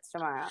diet starts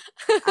tomorrow.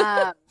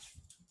 I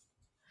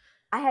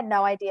had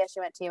no idea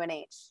she went to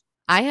UNH.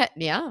 I didn't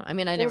really know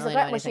anything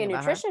about her. Was she a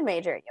nutrition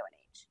major at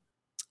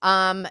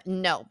UNH?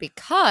 No,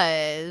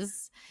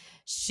 because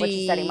Which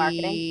is studying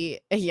marketing?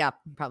 Yeah,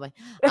 probably.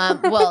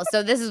 Well,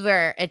 so this is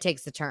where it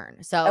takes a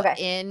turn. So Okay.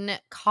 in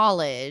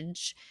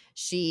college,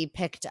 she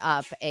picked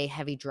up a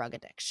heavy drug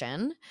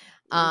addiction.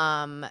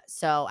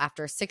 So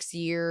after 6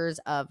 years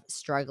of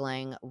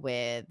struggling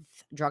with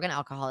drug and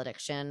alcohol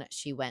addiction,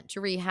 she went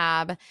to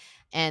rehab,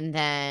 and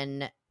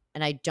then,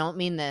 and I don't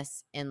mean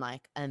this in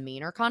like a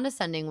mean or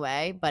condescending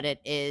way, but it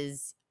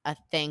is a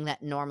thing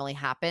that normally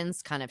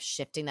happens, kind of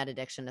shifting that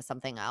addiction to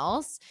something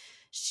else.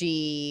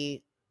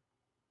 She,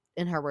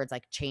 in her words,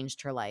 like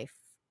changed her life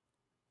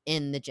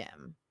in the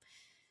gym.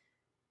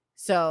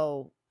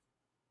 So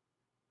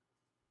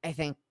I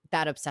think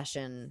that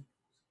obsession,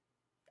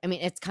 I mean,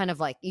 it's kind of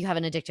like you have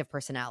an addictive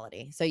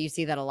personality. So you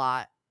see that a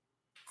lot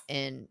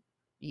in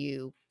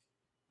you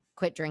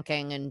quit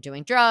drinking and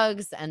doing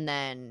drugs, and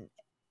then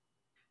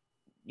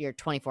you're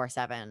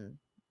 24/7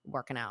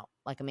 working out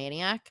like a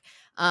maniac,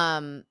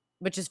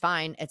 which is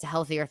fine. It's a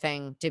healthier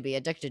thing to be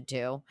addicted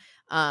to.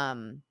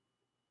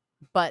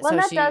 But Well, so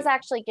that she, does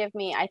actually give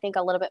me, I think,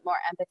 a little bit more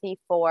empathy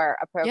for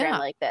a program yeah,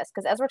 like this.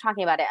 Because as we're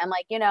talking about it, I'm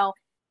like,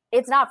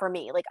 it's not for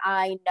me. Like,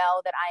 I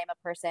know that I am a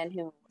person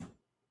who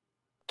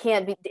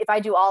can't be, if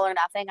I do all or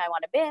nothing, I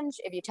want to binge.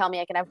 If you tell me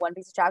I can have one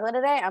piece of chocolate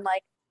a day, I'm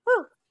like,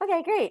 whew,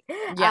 okay, great.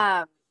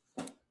 yeah,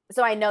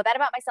 So I know that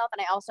about myself.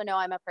 And I also know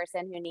I'm a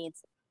person who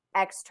needs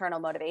external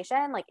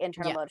motivation. Like,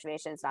 internal yeah,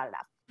 motivation is not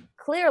enough.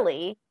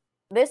 Clearly,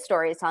 this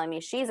story is telling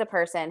me she's a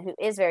person who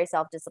is very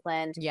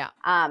self-disciplined, yeah,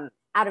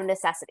 out of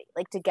necessity.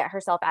 Like, to get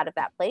herself out of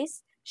that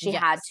place, she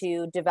had yes,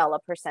 to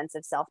develop her sense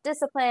of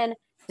self-discipline,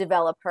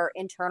 develop her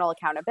internal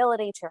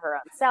accountability to her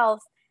own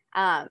self.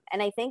 And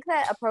I think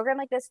that a program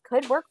like this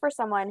could work for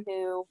someone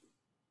who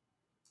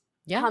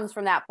yeah, comes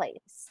from that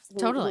place, who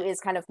totally. is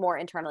kind of more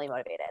internally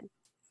motivated.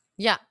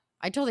 Yeah,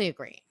 I totally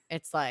agree.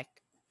 It's like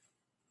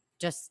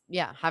just,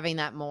 yeah, having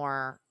that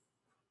more,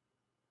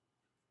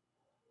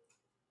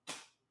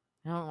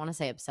 I don't want to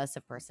say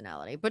obsessive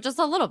personality, but just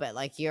a little bit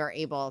like you're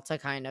able to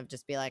kind of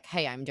just be like,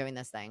 hey, I'm doing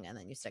this thing, and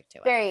then you stick to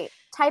it. Very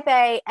type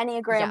A,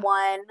 Enneagram Yeah,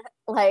 1,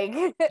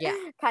 like yeah,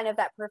 kind of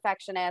that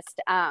perfectionist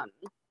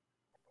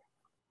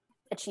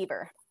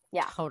achiever.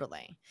 Yeah.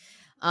 totally.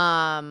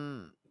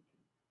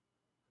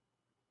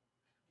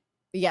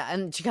 Yeah,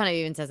 and she kind of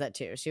even says that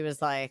too. She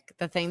was like,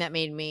 the thing that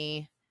made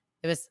me,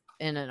 it was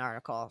in an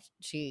article.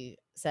 She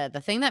said,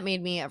 the thing that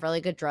made me a really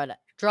good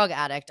drug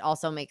addict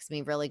also makes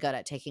me really good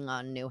at taking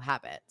on new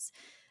habits.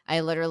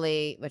 I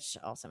literally, which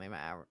also made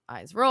my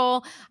eyes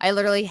roll, I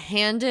literally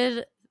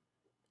handed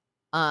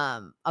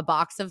a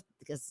box of,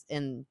 because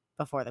in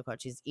before the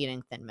quote, she's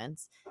eating Thin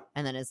Mints,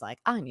 and then is like,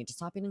 I need to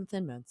stop eating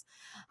Thin Mints.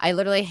 I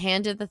literally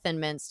handed the Thin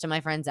Mints to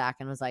my friend Zach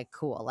and was like,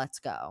 cool, let's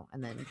go,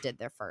 and then did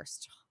their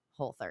first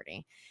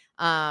Whole30.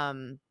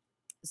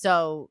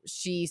 So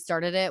she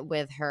started it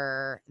with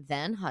her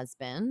then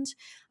husband,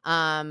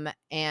 and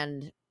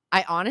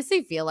I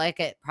honestly feel like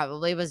it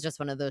probably was just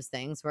one of those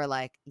things where,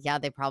 like, yeah,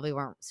 they probably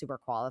weren't super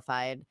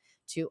qualified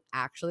to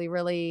actually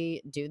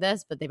really do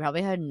this, but they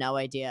probably had no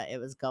idea it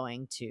was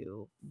going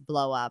to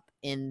blow up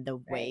in the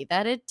way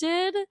that it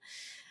did.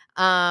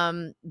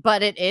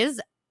 But it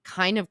is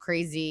kind of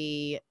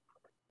crazy,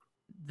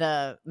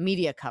 the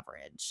media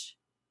coverage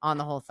on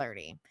the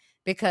Whole30,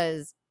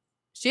 because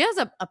she has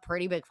a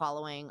pretty big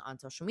following on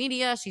social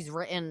media. She's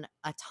written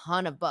a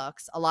ton of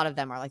books. A lot of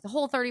them are like the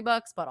Whole30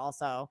 books, but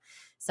also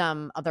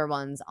some other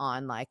ones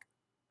on, like,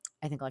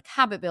 I think like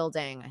habit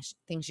building. I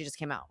think she just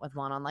came out with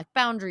one on like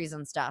boundaries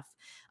and stuff.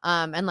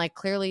 And like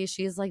clearly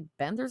she's like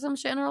been through some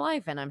shit in her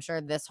life. And I'm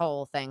sure this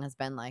whole thing has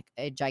been like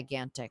a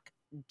gigantic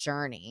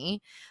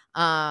journey.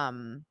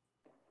 And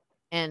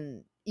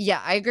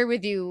yeah, I agree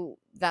with you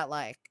that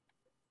like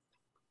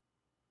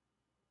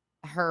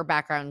her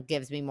background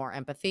gives me more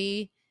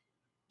empathy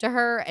to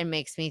her and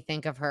makes me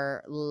think of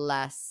her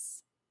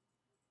less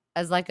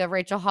as like a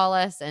Rachel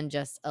Hollis and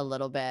just a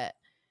little bit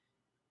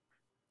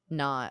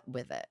not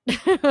with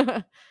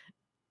it.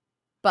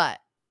 But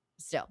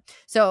still.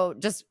 So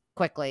just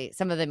quickly,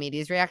 some of the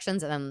media's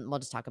reactions, and then we'll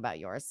just talk about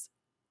yours.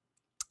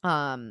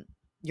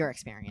 Your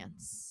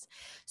experience.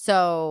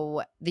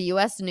 So the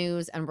US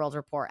News and World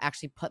Report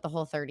actually put the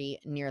Whole30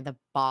 near the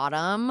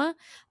bottom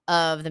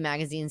of the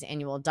magazine's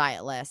annual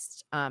diet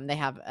list. They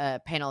have a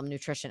panel of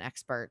nutrition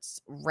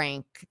experts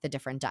rank the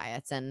different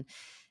diets, and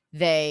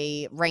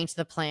they ranked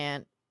the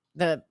plan.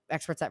 The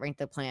experts that ranked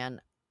the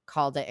plan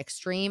called it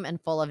extreme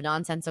and full of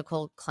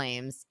nonsensical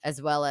claims,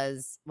 as well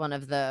as one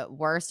of the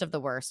worst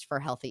for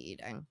healthy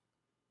eating,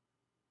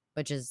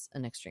 which is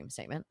an extreme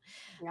statement.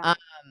 Yeah.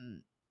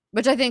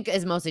 Which I think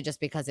is mostly just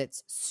because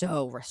it's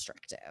so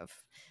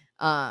restrictive.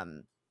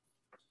 And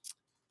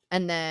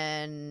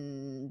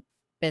then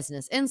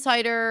Business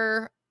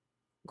Insider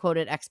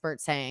quoted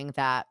experts saying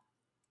that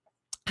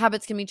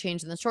habits can be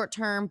changed in the short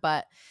term,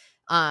 but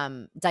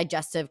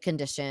digestive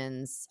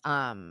conditions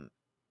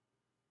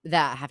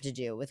that have to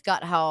do with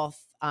gut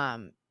health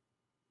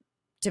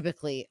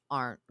typically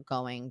aren't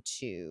going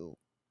to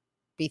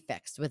be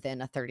fixed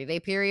within a 30-day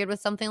period with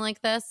something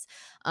like this.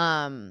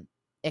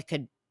 It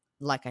could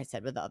like I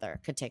said with the other,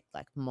 could take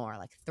like more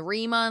like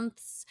 3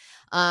 months.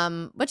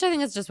 Which I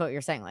think is just what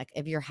you're saying. Like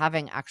if you're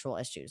having actual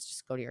issues,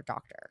 just go to your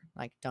doctor.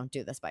 Like don't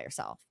do this by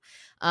yourself.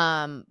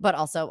 But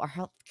also our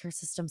healthcare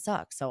system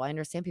sucks. So I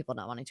understand people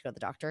not wanting to go to the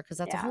doctor because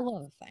that's a whole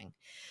other thing.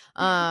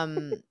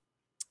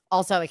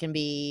 Also, it can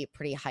be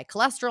pretty high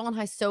cholesterol and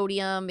high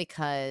sodium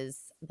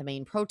because the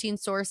main protein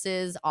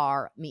sources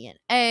are meat and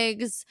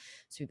eggs.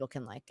 So people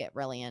can like get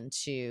really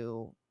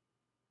into,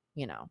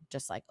 you know,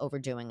 just like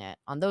overdoing it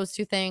on those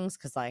two things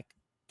because like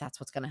that's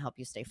what's going to help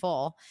you stay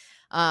full.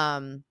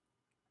 Blah,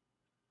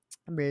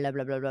 blah,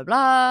 blah, blah,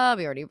 blah.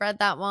 We already read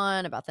that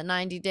one about the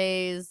 90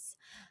 days.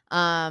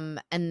 And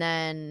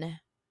then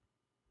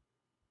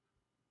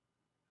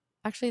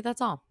actually, that's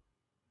all.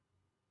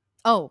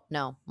 Oh,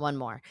 no, one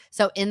more.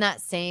 So in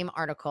that same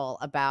article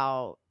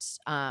about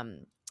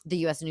the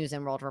U.S. News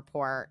and World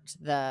Report,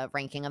 the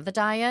ranking of the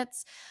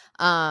diets,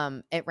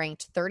 it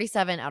ranked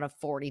 37 out of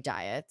 40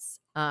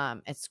 diets.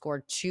 It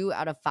scored 2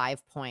 out of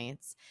 5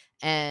 points.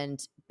 And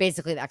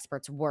basically the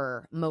experts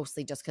were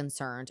mostly just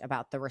concerned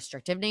about the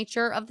restrictive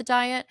nature of the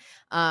diet.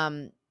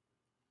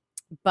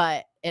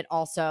 But it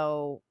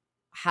also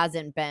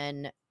hasn't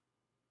been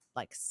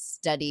like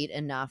studied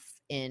enough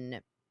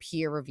in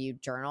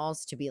peer-reviewed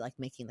journals to be like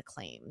making the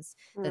claims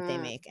that they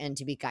make and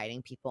to be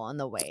guiding people in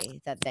the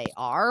way that they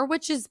are,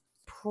 which is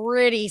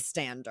pretty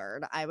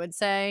standard, I would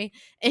say,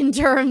 in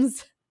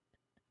terms.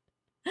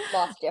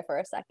 Lost you for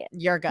a second.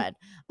 You're good.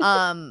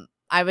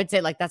 I would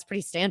say like that's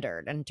pretty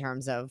standard in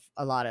terms of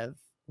a lot of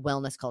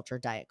wellness culture,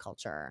 diet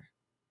culture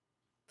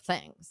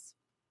things.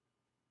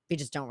 We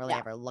just don't really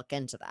ever look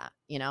into that,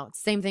 you know?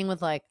 Same thing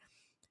with like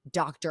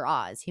Dr.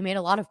 Oz. He made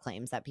a lot of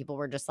claims that people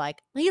were just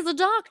like, he's a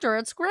doctor,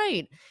 it's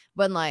great.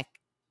 When like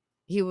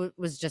he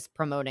was just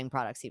promoting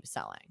products he was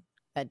selling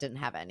that didn't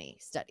have any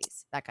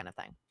studies, that kind of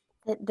thing.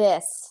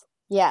 This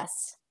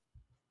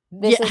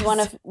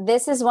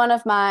is one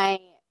of my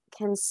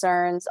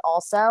concerns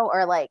also,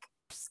 or like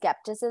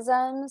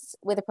skepticisms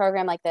with a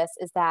program like this,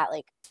 is that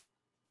like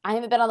I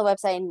haven't been on the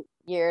website in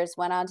years,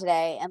 went on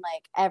today, and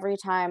like every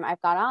time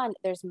I've gone on,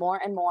 there's more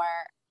and more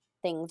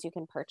things you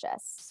can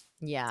purchase.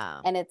 Yeah.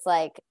 And it's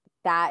like,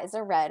 that is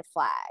a red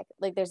flag.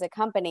 Like there's a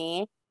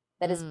company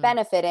that is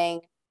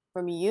benefiting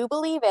from you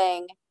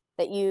believing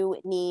that you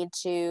need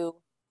to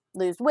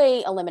lose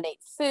weight, eliminate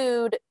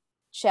food,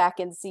 check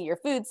and see your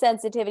food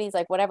sensitivities,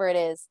 like whatever it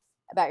is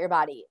about your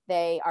body,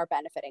 they are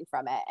benefiting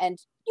from it. And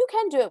you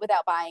can do it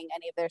without buying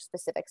any of their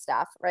specific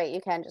stuff, right?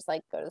 You can just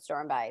like go to the store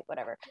and buy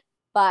whatever.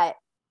 But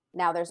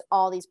now there's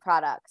all these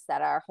products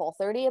that are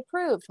Whole30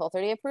 approved,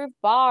 Whole30 approved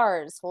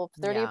bars,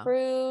 Whole30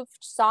 approved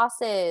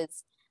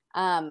sauces,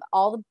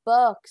 all the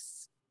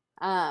books.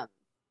 And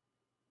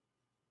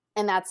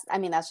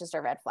that's just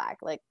a red flag.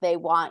 Like they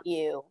want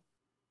you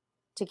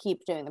to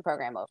keep doing the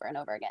program over and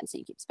over again. So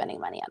you keep spending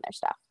money on their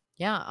stuff.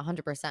 Yeah,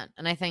 100%.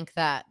 And I think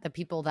that the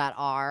people that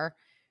are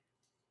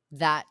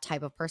that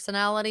type of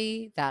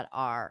personality, that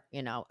are,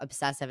 you know,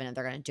 obsessive, and if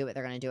they're going to do it,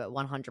 they're going to do it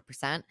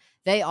 100%.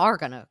 They are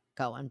going to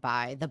go and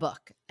buy the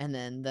book and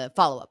then the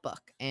follow-up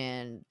book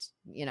and,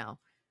 you know,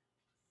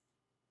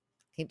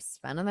 keep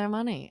spending their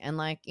money. And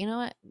like, you know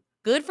what?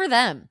 Good for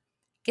them.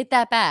 Get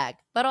that bag.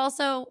 But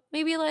also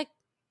maybe like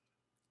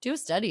do a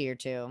study or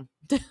two.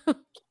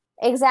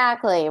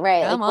 Exactly.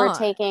 Right. Come like we're on.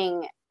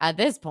 taking At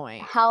this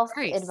point, health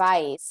Christ.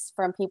 advice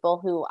from people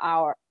who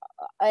are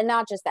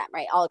not just them,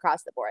 right? All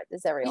across the board. This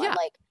is everyone. Yeah.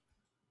 Like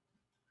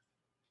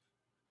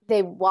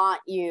they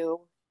want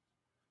you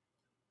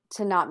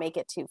to not make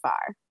it too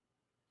far,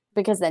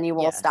 because then you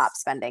will stop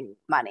spending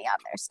money on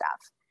their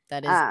stuff.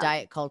 That is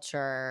diet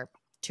culture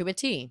to a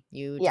T.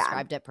 You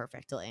described it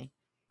perfectly.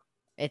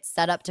 It's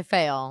set up to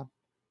fail,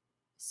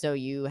 so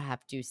you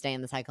have to stay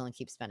in the cycle and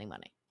keep spending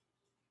money.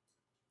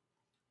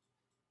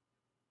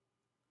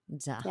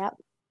 Duh. Yep.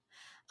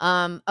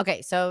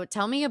 Okay, so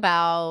tell me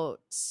about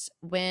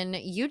when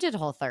you did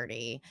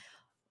Whole30.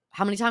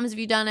 How many times have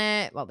you done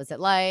it? What was it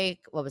like?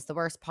 What was the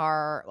worst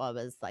part? What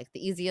was like the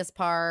easiest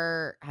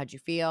part? How'd you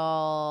feel?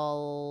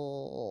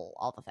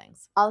 All the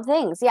things. All the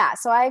things. Yeah.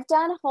 So I've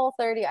done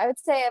Whole30. I would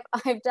say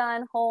I've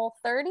done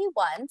Whole30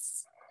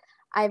 once.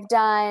 I've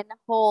done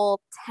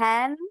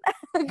Whole10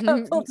 a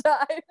couple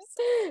times.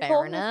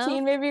 Fair enough.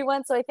 Whole15 maybe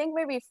once. So I think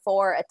maybe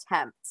 4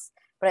 attempts,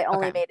 but I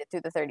only made it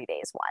through the 30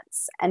 days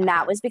once. And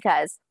that was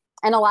because,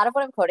 and a lot of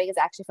what I'm quoting is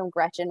actually from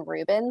Gretchen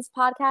Rubin's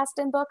podcast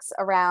and books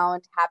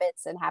around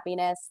habits and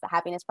happiness, the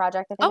Happiness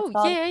Project, I think it's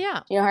called.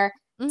 Yeah. Do you know her?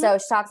 Mm-hmm. So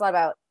she talks a lot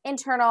about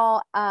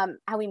internal,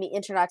 how we meet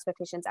internal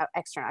expectations,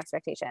 external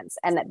expectations.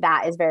 And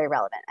that is very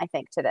relevant, I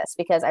think, to this,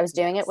 because I was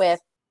doing it with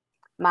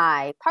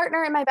my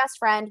partner and my best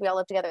friend. We all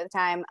lived together at the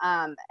time.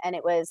 And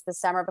it was the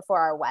summer before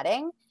our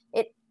wedding.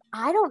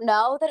 I don't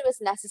know that it was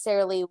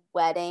necessarily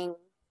wedding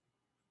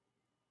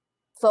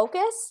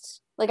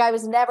focused. Like I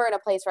was never in a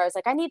place where I was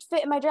like, I need to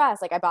fit in my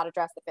dress. Like I bought a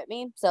dress that fit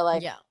me. So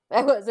like,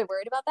 I wasn't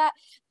worried about that,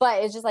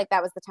 but it's just like,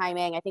 that was the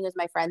timing. I think it was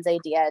my friend's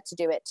idea to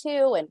do it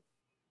too. And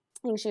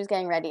I think she was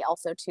getting ready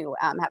also to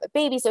have a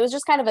baby. So it was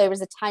just kind of, there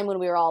was a time when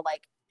we were all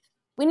like,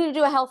 we need to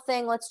do a health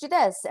thing. Let's do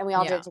this. And we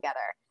all did it together.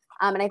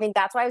 And I think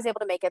that's why I was able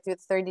to make it through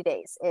the 30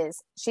 days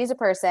is she's a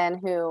person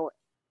who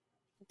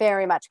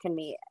very much can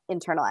meet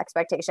internal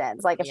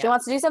expectations. Like if she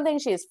wants to do something,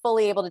 she is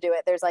fully able to do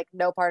it. There's like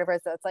no part of her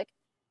that's like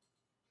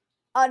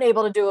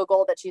unable to do a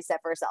goal that she set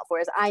for herself.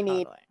 Whereas I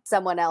need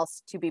someone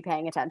else to be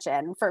paying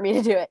attention for me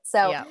to do it.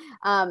 So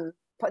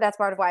that's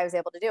part of why I was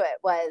able to do it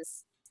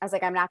was I was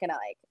like, I'm not going to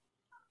like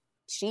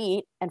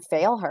cheat and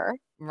fail her.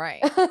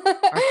 Right. Or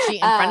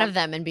cheat in front of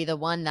them and be the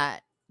one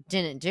that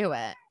didn't do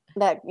it.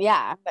 That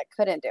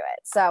couldn't do it.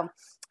 So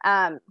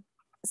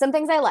some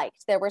things I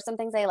liked. There were some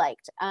things I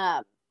liked.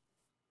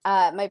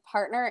 My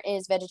partner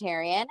is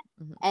vegetarian.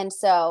 Mm-hmm. And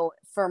so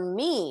for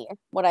me,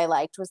 what I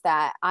liked was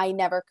that I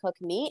never cook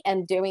meat,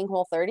 and doing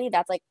Whole30,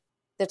 that's like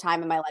the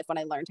time in my life when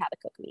I learned how to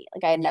cook meat.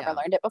 Like I had never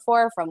learned it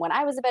before from when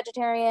I was a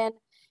vegetarian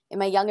in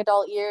my young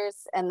adult years.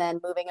 And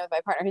then moving with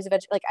my partner who's a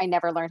vegetarian, like I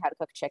never learned how to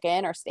cook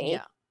chicken or steak.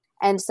 Yeah.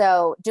 And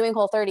so doing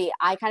Whole30,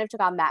 I kind of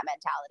took on that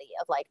mentality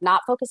of like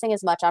not focusing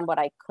as much on what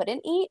I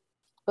couldn't eat,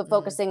 but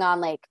focusing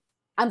on like,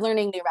 I'm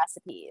learning new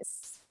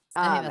recipes.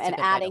 And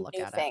adding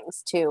new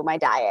things to my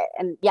diet.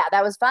 And yeah,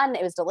 that was fun.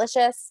 It was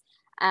delicious.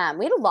 We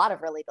had a lot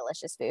of really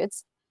delicious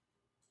foods.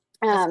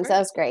 So that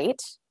was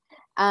great.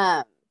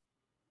 How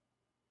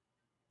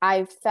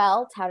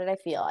did I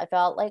feel? I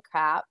felt like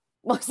crap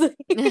mostly.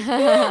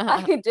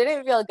 I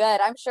didn't feel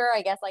good. I'm sure,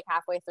 I guess like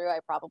halfway through, I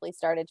probably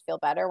started to feel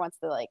better once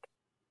the like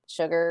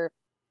sugar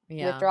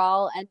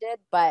withdrawal ended.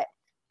 But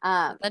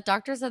the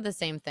doctor said the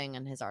same thing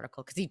in his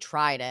article because he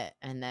tried it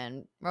and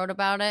then wrote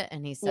about it.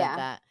 And he said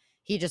that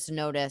he just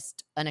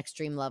noticed an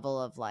extreme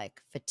level of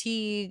like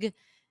fatigue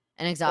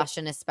and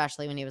exhaustion,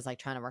 especially when he was like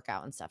trying to work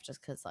out and stuff, just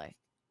because like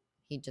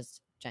he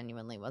just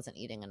genuinely wasn't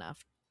eating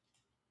enough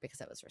because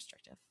it was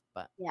restrictive.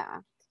 But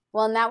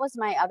well, and that was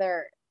my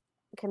other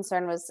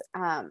concern was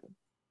the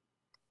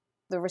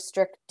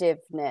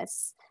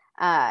restrictiveness.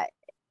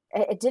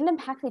 It didn't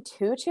impact me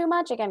too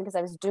much, again, because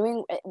I was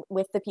doing it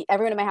with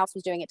everyone in my house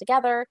was doing it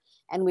together,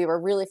 and we were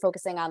really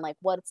focusing on like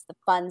what's the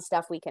fun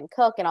stuff we can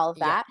cook and all of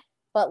that.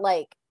 But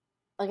like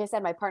I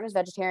said, my partner's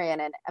vegetarian,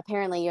 and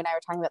apparently you and I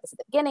were talking about this at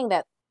the beginning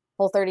that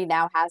Whole30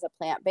 now has a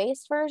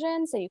plant-based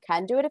version, so you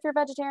can do it if you're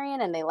vegetarian,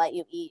 and they let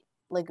you eat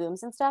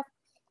legumes and stuff.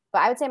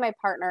 But I would say my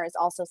partner is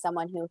also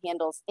someone who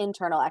handles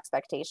internal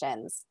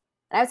expectations,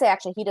 and I would say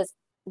actually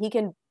he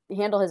can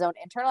handle his own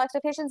internal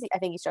expectations. I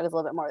think he struggles a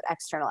little bit more with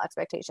external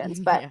expectations,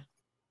 but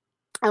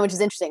which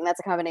is interesting. That's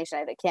a combination.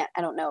 I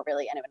don't know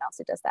really anyone else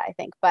who does that, I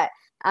think, but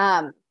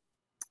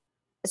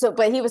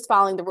but he was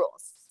following the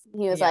rules.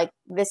 He was like,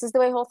 this is the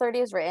way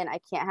Whole30 is written. I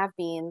can't have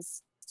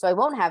beans, so I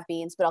won't have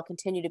beans, but I'll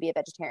continue to be a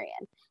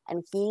vegetarian.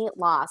 And he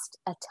lost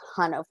a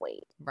ton of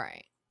weight.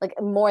 Right. Like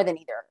more than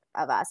either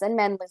of us. And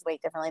men lose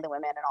weight differently than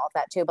women and all of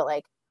that too. But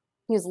like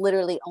he was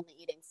literally only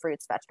eating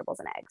fruits, vegetables,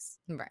 and eggs.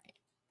 Right.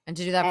 And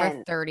to do that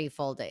for 30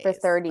 full days. For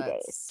 30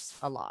 days.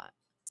 A lot.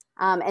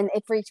 And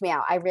it freaked me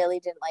out. I really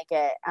didn't like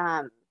it.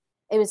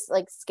 It was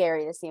like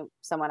scary to see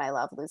someone I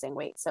love losing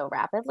weight so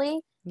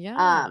rapidly.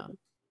 Yeah.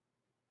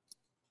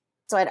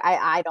 So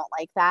I don't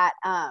like that.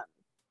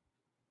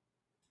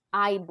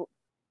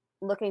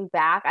 Looking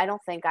back, I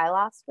don't think I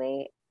lost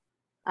weight.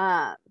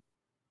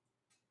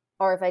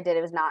 Or if I did,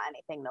 it was not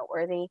anything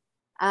noteworthy.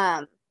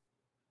 I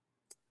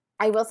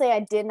will say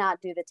I did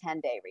not do the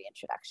 10-day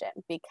reintroduction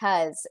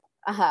because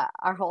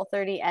our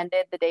Whole30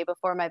 ended the day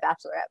before my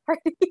bachelorette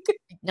party.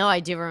 No, I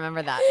do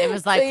remember that. It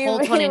was like Whole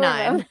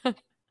 29.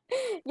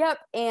 Yep.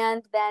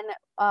 And then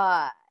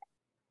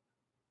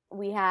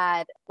we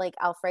had like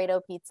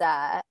Alfredo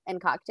pizza and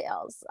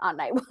cocktails on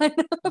night one.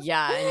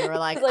 Yeah, and you were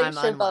like I'm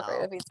unwell.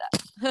 Alfredo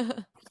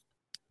pizza.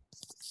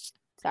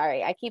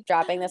 Sorry, I keep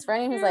dropping this for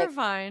anyone who's like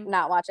fine.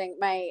 Not watching.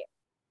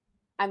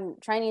 I'm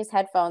trying to use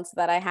headphones so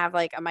that I have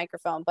like a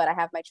microphone, but I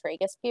have my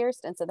tragus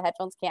pierced, and so the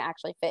headphones can't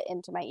actually fit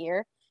into my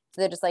ear.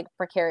 So they're just like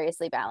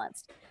precariously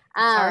balanced. It's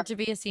hard to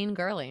be a scene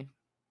girly.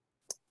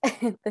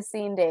 The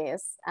scene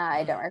days.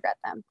 I don't regret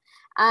them.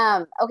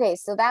 Okay,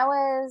 so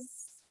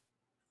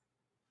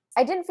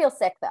I didn't feel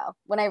sick though.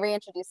 When I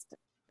reintroduced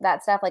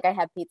that stuff, like I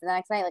had pizza the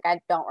next night, like I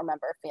don't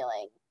remember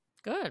feeling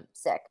good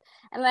sick.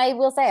 And I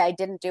will say I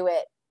didn't do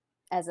it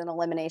as an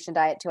elimination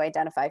diet to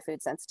identify food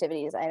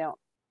sensitivities. I don't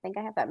think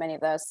I have that many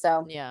of those.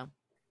 So yeah,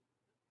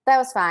 that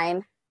was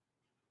fine.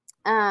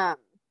 I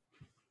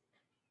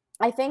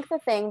think the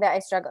thing that I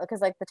struggle,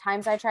 because like the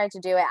times I tried to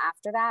do it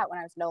after that, when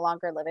I was no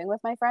longer living with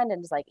my friend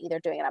and just like either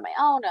doing it on my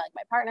own or like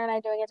my partner and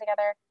I doing it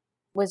together,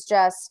 was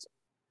just,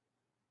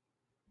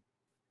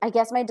 I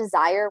guess my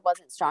desire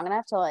wasn't strong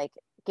enough to like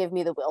give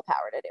me the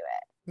willpower to do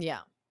it.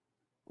 Yeah.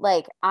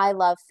 Like I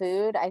love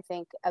food. I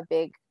think a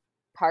big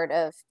part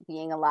of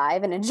being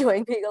alive and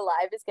enjoying being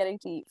alive is getting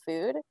to eat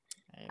food.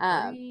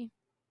 I agree.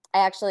 I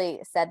actually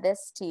said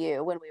this to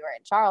you when we were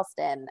in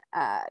Charleston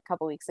a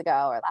couple weeks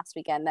ago or last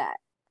weekend that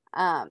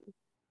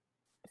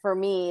for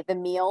me, the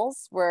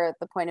meals were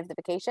the point of the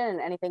vacation,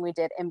 and anything we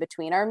did in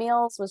between our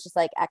meals was just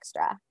like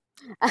extra.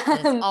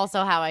 It's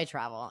also how I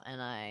travel,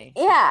 and I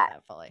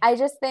I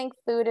just think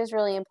food is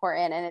really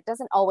important, and it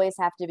doesn't always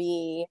have to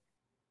be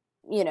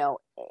you know,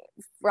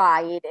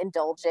 fried,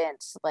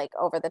 indulgent, like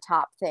over the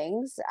top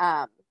things.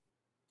 I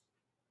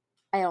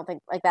don't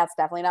think like that's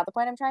definitely not the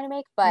point I'm trying to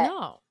make,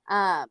 No.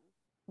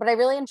 but I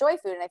really enjoy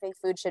food and I think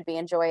food should be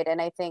enjoyed.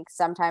 And I think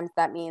sometimes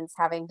that means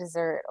having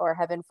dessert or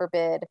heaven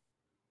forbid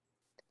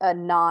a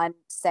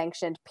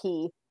non-sanctioned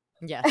pee.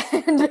 Yes.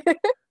 And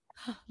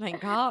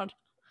Thank God.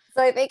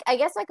 so I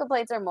guess my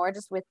complaints are more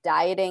just with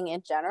dieting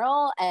in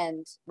general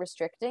and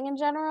restricting in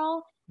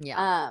general.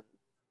 Yeah.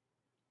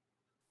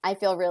 I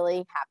feel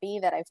really happy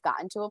that I've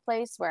gotten to a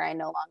place where I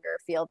no longer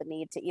feel the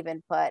need to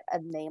even put a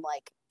name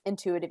like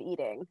intuitive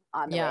eating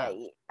on the way I Yeah.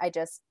 eat. I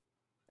just,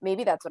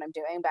 maybe that's what I'm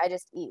doing, but I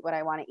just eat what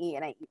I want to eat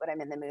and I eat what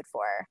I'm in the mood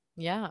for.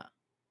 Yeah.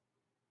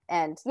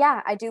 And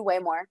yeah, I do way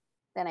more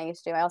than I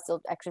used to. I also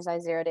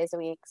exercise 0 days a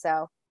week.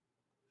 So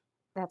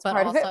that's But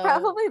part of it, also,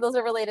 probably. Those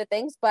are related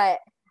things. But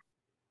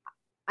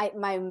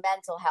my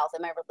mental health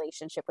and my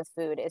relationship with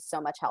food is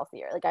so much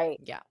healthier. Like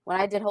yeah. when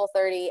I did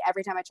Whole30,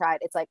 every time I tried,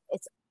 it's like,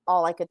 it's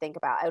all I could think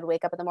about. I would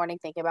wake up in the morning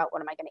thinking about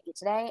what am I going to eat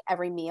today?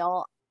 Every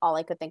meal, all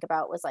I could think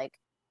about was like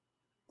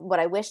what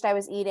I wished I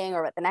was eating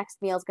or what the next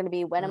meal is going to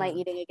be. When am I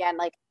eating again?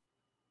 Like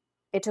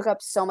it took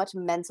up so much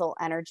mental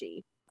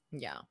energy.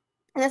 Yeah.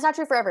 And that's not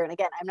true for everyone.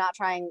 Again,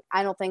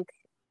 I don't think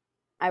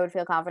I would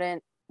feel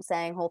confident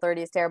saying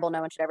Whole30 is terrible.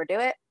 No one should ever do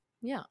it.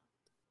 Yeah.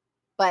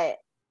 But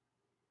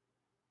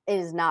it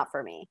is not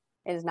for me.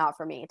 It is not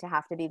for me to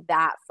have to be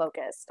that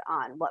focused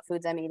on what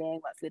foods I'm eating,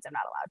 what foods I'm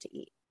not allowed to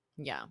eat.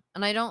 Yeah.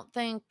 And I don't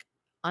think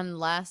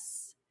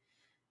unless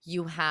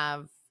you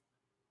have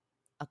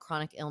a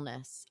chronic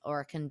illness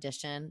or a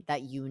condition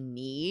that you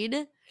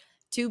need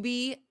to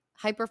be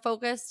hyper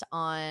focused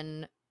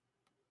on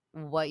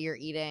what you're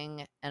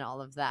eating and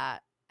all of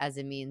that as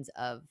a means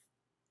of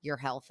your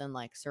health and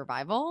like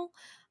survival,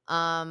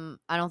 I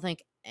don't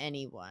think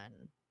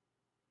anyone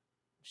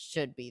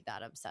should be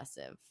that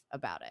obsessive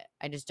about it.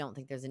 I just don't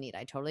think there's a need.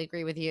 I totally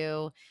agree with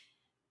you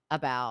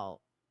about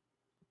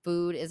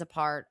food is a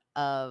part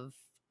of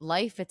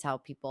life. It's how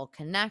people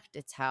connect.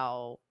 It's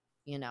how,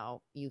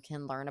 you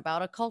can learn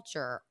about a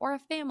culture or a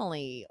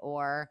family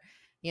or,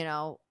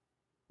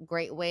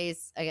 great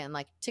ways, again,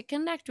 like to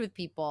connect with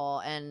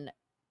people. And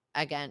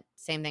again,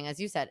 same thing as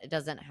you said, it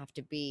doesn't have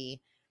to be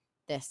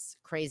this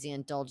crazy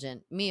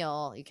indulgent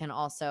meal. You can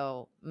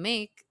also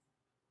make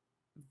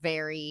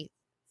very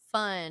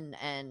fun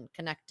and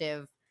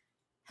connective,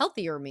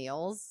 healthier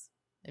meals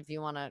if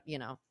you want to,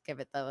 give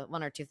it the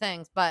one or two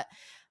things. But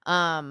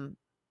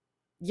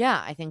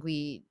yeah, I think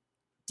we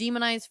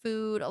demonize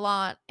food a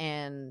lot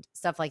and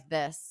stuff like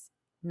this.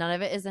 None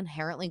of it is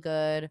inherently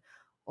good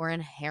or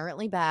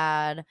inherently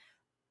bad,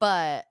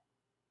 but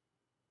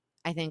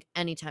I think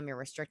anytime you're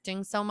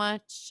restricting so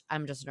much,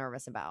 I'm just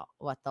nervous about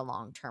what the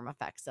long-term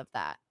effects of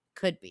that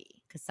could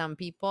be, because some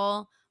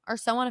people are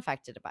so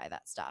unaffected by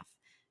that stuff,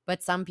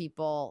 but some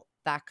people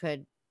that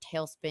could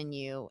tailspin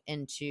you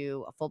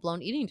into a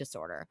full-blown eating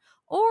disorder,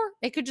 or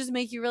it could just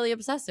make you really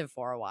obsessive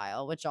for a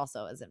while, which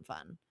also isn't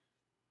fun.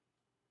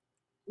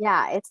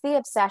 Yeah, it's the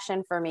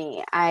obsession for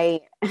me.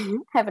 I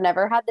have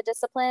never had the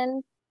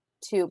discipline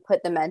to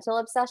put the mental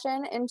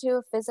obsession into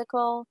a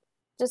physical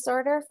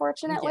disorder,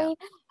 fortunately.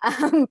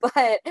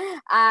 But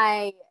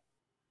I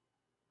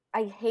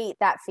hate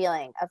that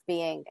feeling of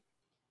being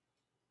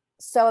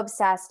so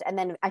obsessed and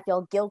then I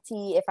feel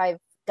guilty if I've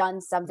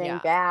done something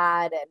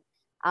bad.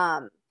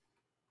 And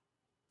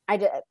I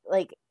did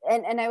like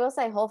and I will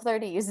say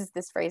Whole30 uses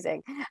this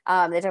phrasing. They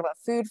talk about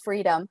food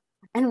freedom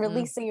and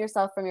releasing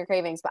yourself from your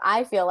cravings. But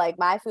I feel like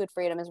my food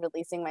freedom is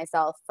releasing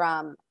myself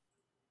from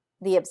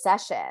the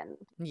obsession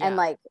and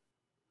like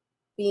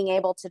being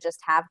able to just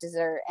have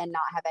dessert and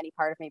not have any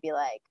part of me be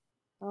like,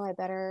 oh, I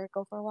better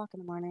go for a walk in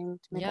the morning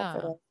to make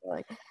up for this.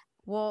 Like,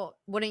 well,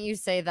 wouldn't you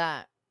say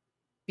that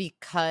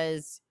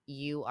because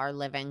you are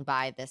living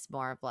by this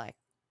more of like,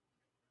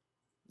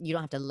 you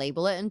don't have to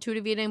label it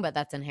intuitive eating, but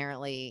that's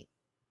inherently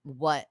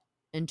what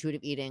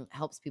intuitive eating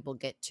helps people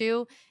get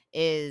to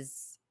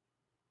is,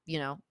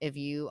 if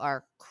you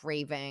are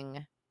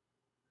craving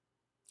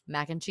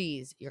mac and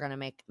cheese, you're going to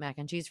make mac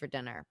and cheese for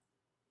dinner.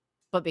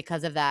 But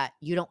because of that,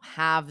 you don't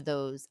have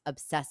those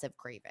obsessive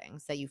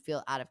cravings that you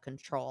feel out of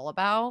control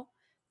about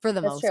for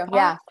the most part.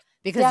 Yeah.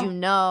 Because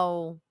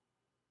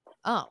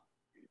oh,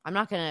 I'm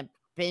not going to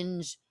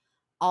binge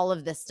all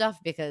of this stuff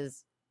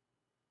because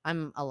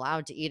I'm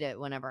allowed to eat it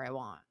whenever I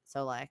want.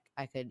 So like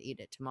I could eat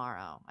it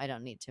tomorrow. I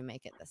don't need to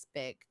make it this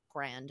big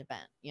grand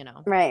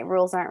event, Right.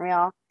 Rules aren't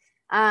real.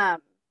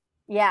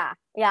 Yeah,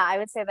 I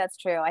would say that's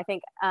true. I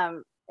think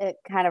it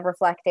kind of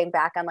reflecting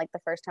back on like the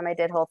first time I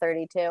did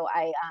Whole30 too,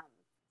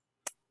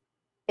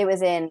 it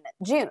was in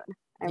June.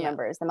 I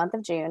remember it was the month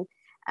of June.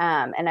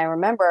 And I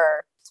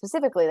remember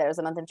specifically that it was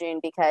the month of June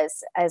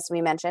because as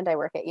we mentioned, I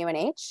work at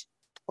UNH.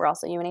 We're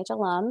also UNH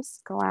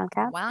alums. Go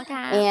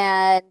Wildcats.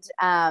 And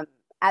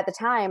at the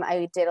time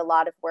I did a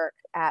lot of work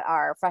at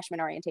our freshman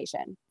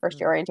orientation, first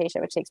year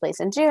orientation, which takes place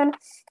in June.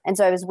 And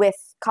so I was with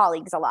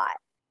colleagues a lot.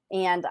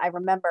 And I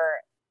remember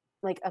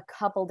like a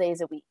couple days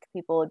a week,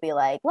 people would be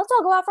like, let's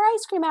all go out for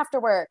ice cream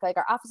after work. Like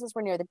our offices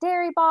were near the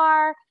dairy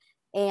bar.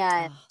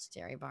 And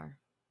dairy bar.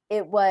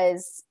 it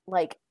was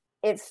like,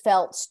 it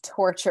felt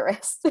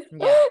torturous to have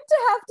Yeah.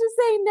 to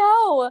say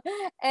no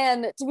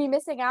and to be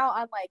missing out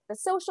on like the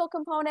social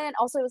component.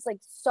 Also, it was like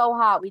so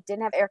hot. We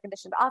didn't have air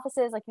conditioned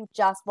offices. Like, you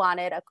just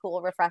wanted a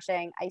cool,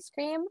 refreshing ice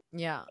cream.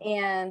 Yeah.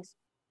 And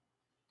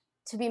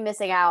to be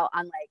missing out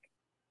on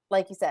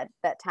like you said,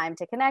 that time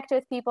to connect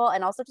with people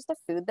and also just the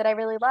food that I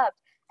really loved.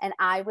 And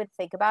I would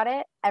think about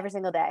it every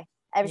single day.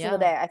 Every single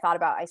Yeah. day I thought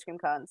about ice cream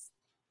cones.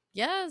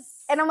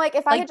 Yes. And I'm like,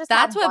 if I Like, had just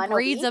that's had what one a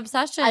breeds week,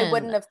 obsession. I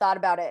wouldn't have thought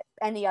about it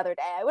any other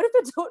day. I would have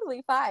been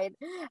totally fine.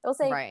 I will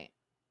say Right.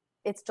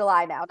 it's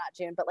July now, not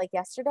June, but like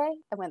yesterday,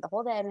 I went the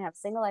whole day. I didn't have a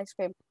single ice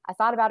cream. I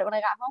thought about it when I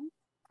got home.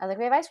 I was like,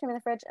 we have ice cream in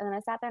the fridge. And then I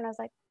sat there and I was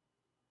like,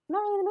 I'm not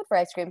really in the mood for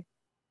ice cream.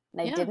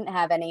 And I Yeah. didn't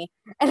have any.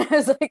 And I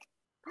was like,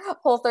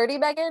 Whole30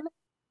 Megan,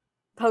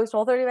 post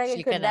Whole30 Megan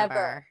She could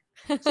never.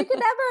 She could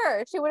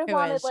never. She would have Who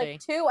wanted is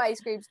like she? 2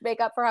 ice creams to make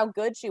up for how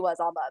good she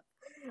was all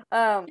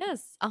month.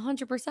 Yes,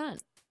 100%.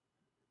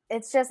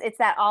 It's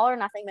that all or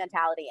nothing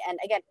mentality. And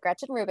again,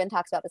 Gretchen Rubin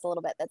talks about this a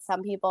little bit, that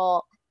some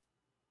people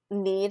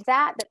need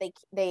that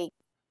they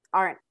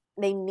aren't,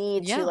 they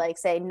need Yeah. to like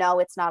say, no,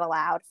 it's not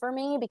allowed for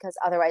me, because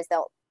otherwise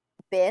they'll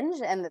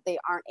binge and that they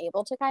aren't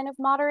able to kind of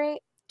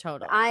moderate.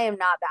 Totally. I am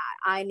not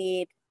that. I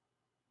need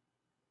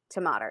to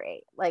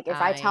moderate. Like, if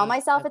I tell I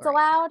myself it's agree.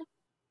 allowed,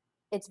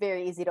 it's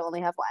very easy to only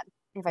have one.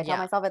 If I tell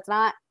Yeah. myself it's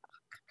not,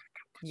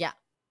 Yeah.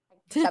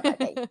 shut my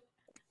face.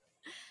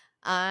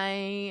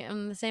 I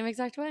am the same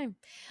exact way.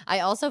 I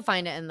also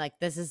find it, and like,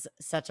 this is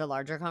such a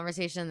larger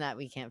conversation that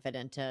we can't fit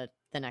into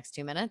the next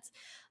 2 minutes.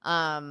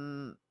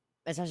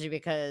 Especially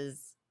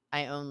because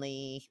I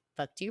only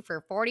fucked you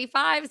for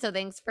 45. So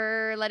thanks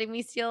for letting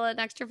me steal an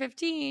extra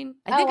 15.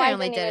 I think I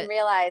only didn't did even it.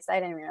 realize. I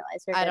didn't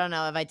realize. You're I good. don't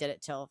know if I did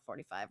it till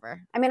 45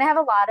 or. I mean, I have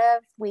a lot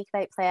of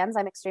weeknight plans.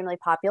 I'm extremely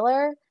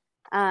popular.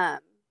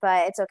 But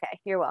it's okay.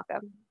 You're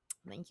welcome.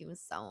 Thank you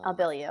so I'll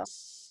bill you.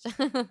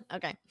 much.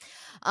 Okay.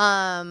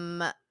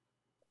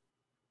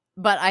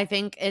 But I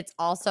think it's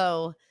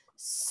also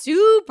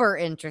super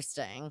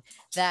interesting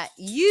that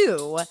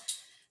you,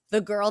 the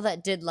girl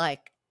that did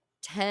like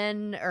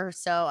 10 or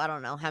so, I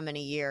don't know how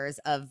many years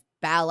of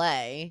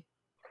ballet,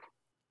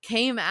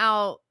 came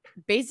out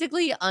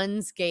basically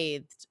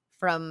unscathed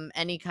from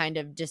any kind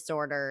of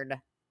disordered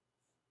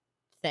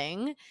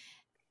thing.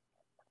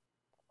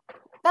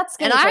 That's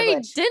skinny And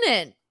privilege. I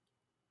didn't.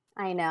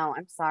 I know.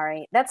 I'm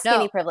sorry. That's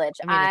skinny No, privilege.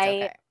 I mean,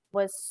 it's okay.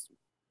 Was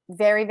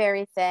very,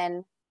 very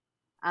thin.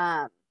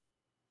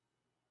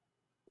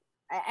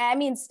 I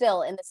mean,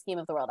 still in the scheme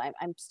of the world,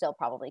 I'm still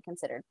probably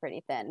considered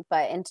pretty thin.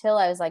 But until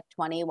I was like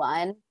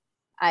 21,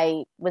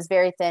 I was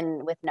very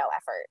thin with no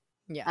effort.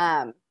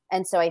 Yeah.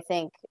 And so I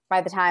think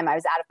by the time I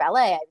was out of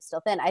ballet, I was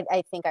still thin.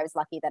 I think I was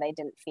lucky that I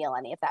didn't feel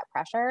any of that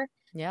pressure.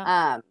 Yeah.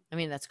 I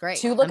mean, that's great.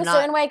 To look a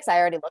certain way, because I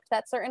already looked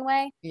that certain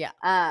way. Yeah.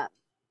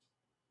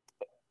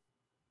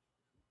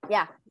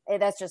 Yeah,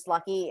 that's just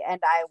lucky, and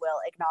I will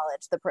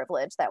acknowledge the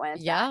privilege that went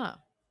into that.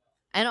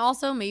 And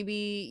also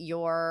maybe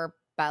your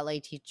ballet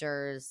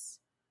teachers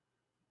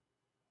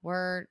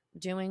were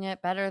doing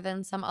it better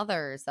than some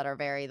others that are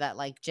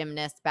like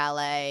gymnast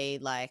ballet,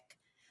 like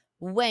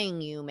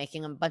weighing you,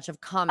 making a bunch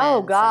of comments.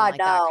 Oh God, and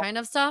like that kind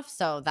of stuff.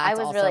 So that's I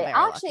was also really very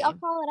actually lucky. I'll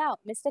call it out.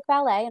 Mystic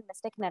Ballet in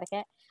Mystic,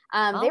 Connecticut.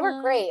 They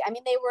were great. I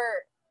mean, they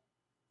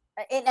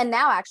were, and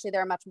now actually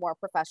they're a much more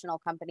professional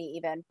company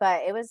even.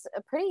 But it was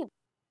a pretty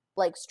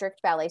like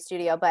strict ballet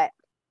studio. But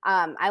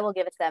I will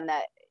give it to them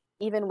that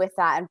even with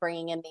that and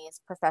bringing in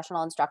these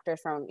professional instructors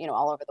from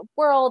all over the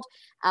world,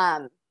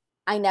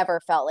 I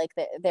never felt like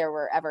that they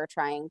were ever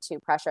trying to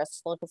pressure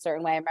us to look a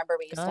certain way. I remember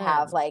we used to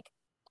have like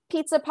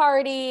pizza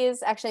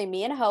parties. Actually,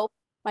 me and Hope,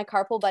 my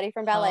carpool buddy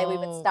from ballet, we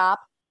would stop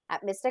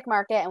at Mystic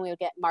Market and we would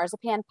get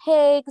marzipan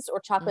pigs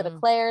or chocolate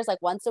eclairs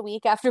like once a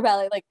week after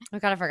ballet. Like, oh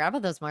God, I forgot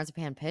about those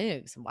marzipan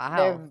pigs.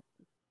 Wow.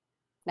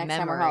 Next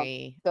time we're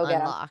home, go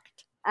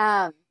unlocked. Get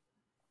them.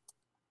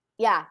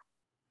 Yeah,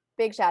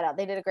 big shout out.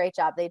 They did a great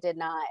job. They did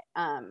not.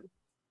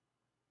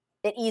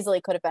 It easily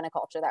could have been a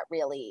culture that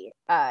really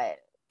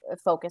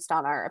focused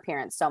on our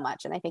appearance so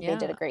much, and I think they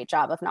did a great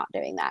job of not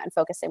doing that and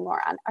focusing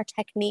more on our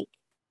technique.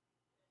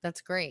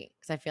 That's great,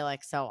 because I feel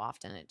like so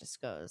often it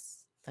just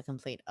goes the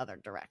complete other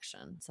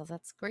direction. So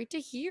that's great to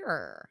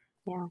hear.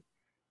 Yeah.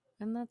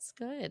 And that's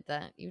good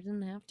that you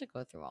didn't have to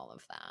go through all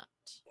of that.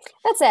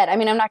 That's it. I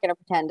mean, I'm not going to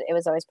pretend it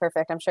was always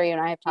perfect. I'm sure you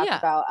and I have talked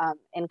about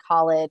in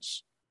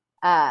college.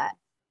 My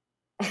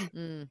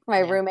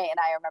roommate and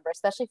I remember,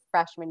 especially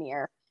freshman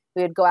year,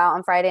 we would go out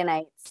on Friday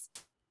nights,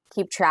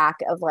 keep track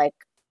of like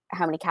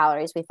how many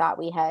calories we thought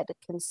we had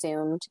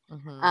consumed.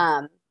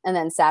 And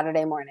then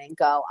Saturday morning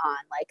go on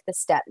like the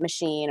step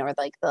machine or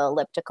like the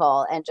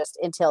elliptical, and just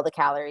until the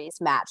calories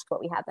matched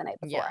what we had the night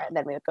before. And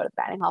then we would go to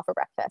the dining hall for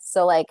breakfast.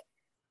 So like,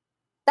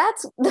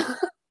 that's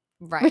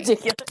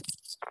ridiculous.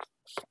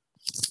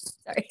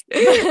 Sorry.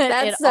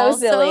 That's so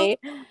silly.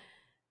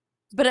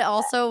 But it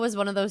also was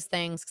one of those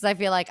things, because I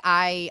feel like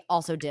I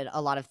also did a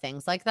lot of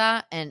things like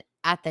that. And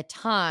at the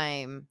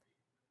time,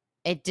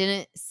 it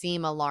didn't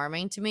seem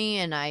alarming to me.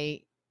 And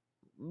I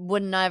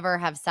would never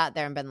have sat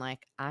there and been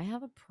like, I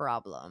have a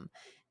problem.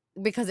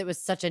 because it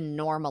was such a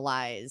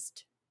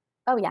normalized,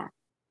 Oh yeah.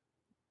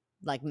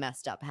 like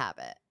messed up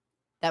habit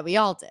that we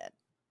all did.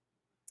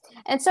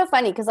 And it's so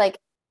funny because like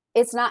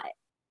it's not,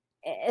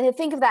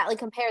 think of that, like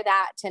compare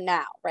that to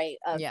now, right?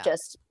 Of Yeah.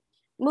 just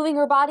moving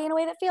your body in a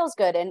way that feels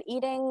good and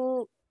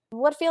eating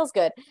what feels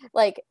good.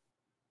 Like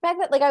back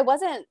then, like I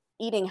wasn't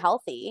eating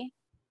healthy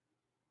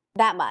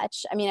that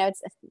much. I mean,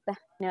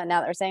 now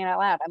that we're saying it out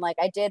loud, I'm like,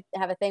 I did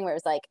have a thing where it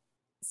was like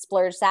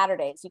splurge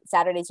Saturdays.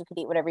 Saturdays you could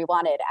eat whatever you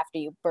wanted after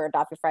you burned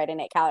off your Friday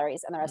night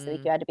calories, and the rest of the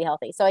week you had to be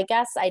healthy. So I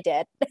guess I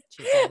did.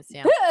 Jesus,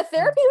 yeah.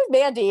 Therapy with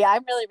Mandy.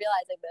 I'm really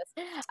realizing this.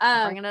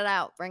 Bringing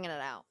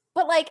it out.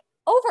 But like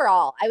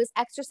overall, I was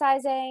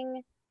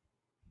exercising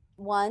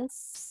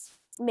once,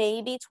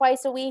 maybe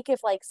twice a week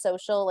if like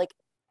social, like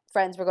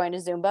friends were going to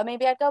Zumba,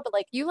 maybe I'd go. But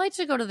like, You like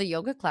to go to the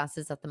yoga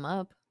classes at the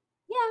MUB.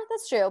 yeah,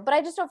 that's true. But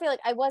I just don't feel like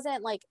I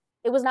wasn't like,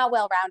 it was not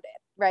well rounded,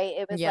 right?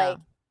 It was like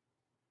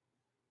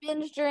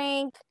binge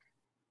drink,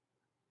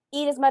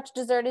 eat as much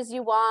dessert as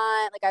you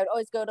want. Like I would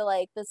always go to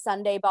like the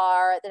Sunday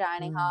bar at the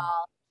dining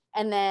hall,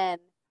 and then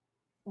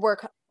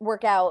work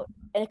out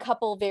in a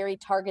couple very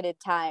targeted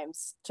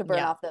times to burn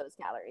off those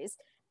calories,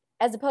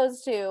 as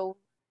opposed to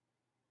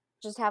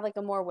just have like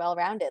a more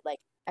well-rounded, like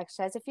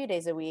exercise a few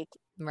days a week,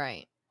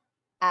 right?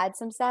 Add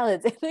some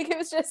salads. I think it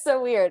was just so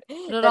weird.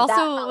 But it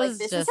also was like,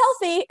 this just is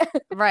healthy.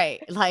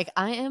 right. Like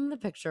I am the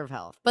picture of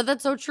health, but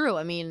that's so true.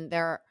 I mean,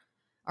 there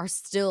are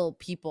still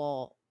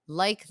people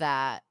like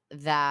that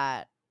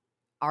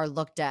are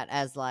looked at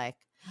as like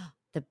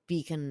the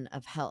beacon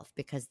of health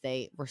because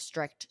they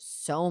restrict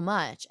so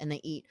much and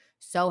they eat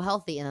so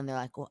healthy, and then they're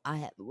like, well, I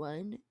have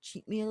one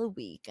cheat meal a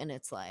week and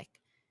it's like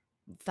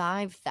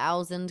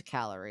 5,000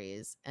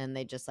 calories, and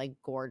they just like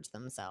gorge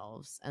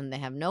themselves and they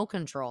have no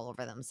control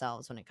over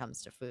themselves when it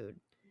comes to food.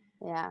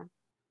 Yeah.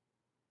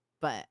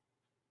 But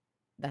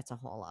that's a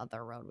whole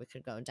other road we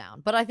could go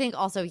down. But I think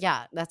also,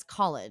 yeah, that's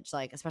college.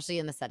 Like, especially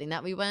in the setting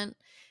that we went,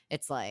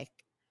 it's like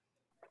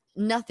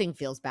nothing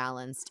feels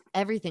balanced.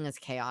 Everything is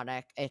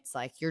chaotic. It's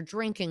like you're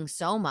drinking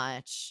so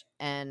much,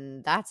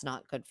 and that's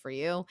not good for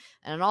you.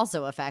 And it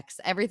also affects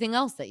everything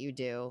else that you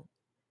do,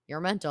 your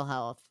mental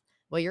health,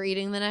 what you're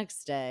eating the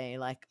next day,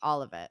 like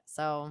all of it.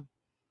 So,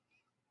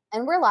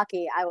 and we're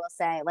lucky, I will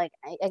say. Like,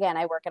 again,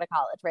 I work at a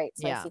college, right?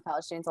 So I see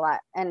college students a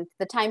lot. And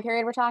the time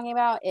period we're talking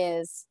about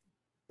is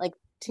like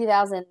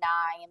 2009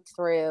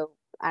 through,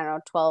 I don't know,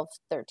 12,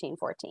 13,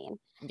 14.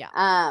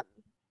 Yeah.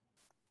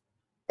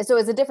 So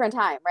it's a different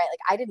time, right? Like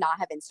I did not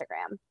have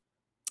Instagram.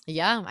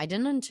 Yeah, I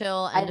didn't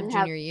until end of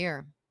junior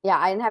year. Yeah,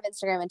 I didn't have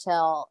Instagram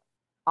until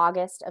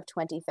August of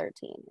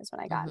 2013 is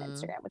when I got an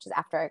Instagram, which is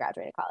after I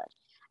graduated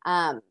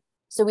college.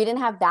 So we didn't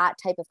have that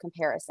type of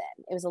comparison.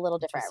 It was a little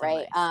different, so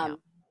right? Nice,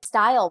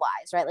 style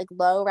wise, right? Like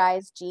low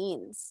rise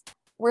jeans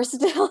were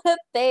still a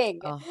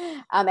thing.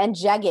 And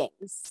jeggings,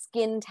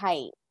 skin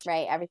tight,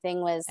 right?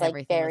 Everything was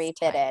like very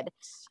fitted.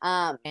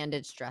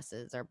 Bandage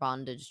dresses or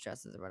bondage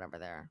dresses or whatever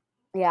they're.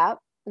 Yeah.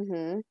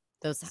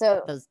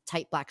 Those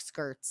tight black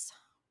skirts.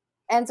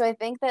 And so I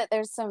think that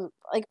there's some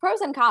like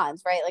pros and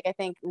cons, right? Like I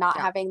think not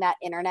having that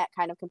internet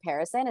kind of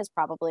comparison is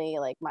probably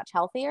like much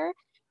healthier.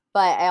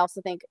 But I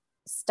also think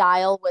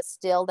style was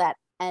still that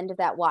end of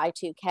that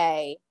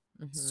Y2K,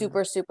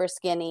 super, super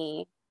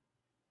skinny,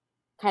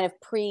 kind of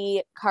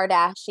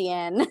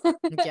pre-Kardashian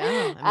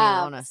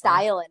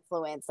style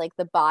influence. Like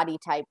the body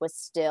type was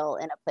still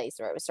in a place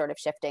where it was sort of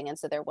shifting. And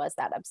so there was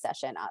that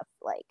obsession of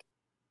like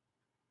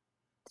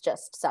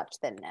just such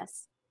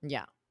thinness.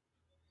 Yeah,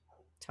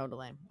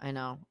 totally. I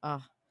know.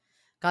 Oh,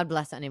 God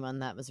bless anyone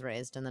that was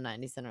raised in the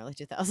 90s and early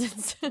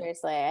 2000s.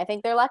 Seriously. I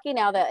think they're lucky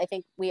now that I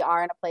think we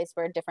are in a place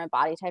where different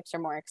body types are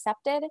more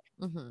accepted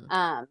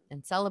and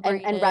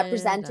celebrated and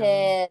represented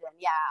and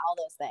all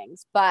those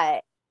things.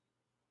 But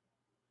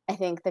I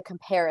think the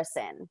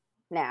comparison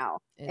now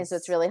is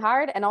what's really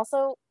hard. And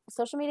also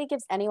social media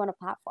gives anyone a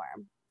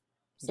platform.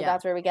 So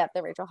that's where we get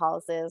the Rachel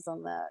Hollises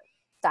and the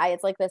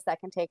diets like this that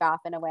can take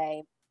off in a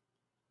way,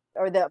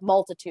 or the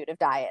multitude of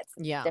diets.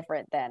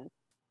 Different than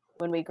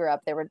when we grew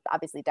up. There were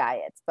obviously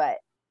diets, but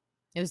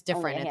it was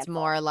different. It's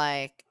more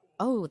like,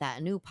 oh,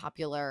 that new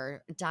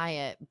popular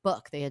diet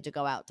book they had to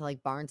go out to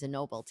like Barnes and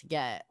Noble to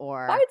get,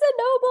 or Barnes and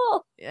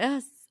Noble.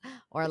 Yes.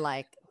 Or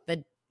like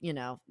the,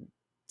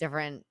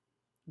 different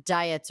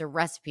diets or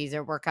recipes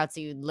or workouts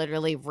that you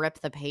literally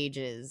rip the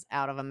pages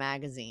out of a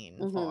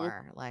magazine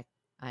for. Like,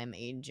 I'm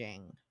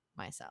aging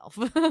myself.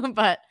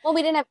 But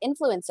we didn't have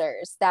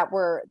influencers that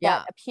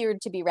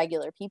appeared to be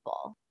regular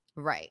people,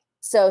 right?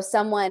 So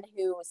someone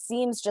who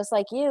seems just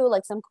like you,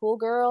 like some cool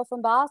girl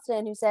from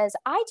Boston who says,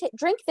 I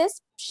drink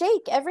this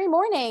shake every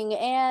morning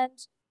and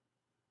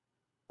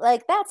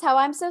like that's how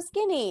I'm so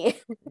skinny.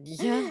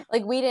 Yeah.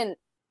 Like we didn't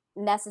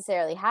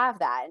necessarily have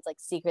that. It's like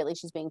secretly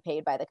she's being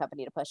paid by the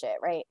company to push it,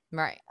 right?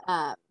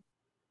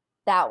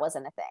 That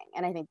wasn't a thing.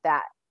 And I think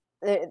that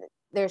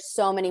there's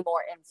so many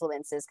more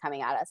influences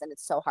coming at us, and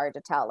it's so hard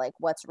to tell like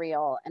what's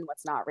real and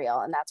what's not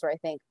real. And that's where I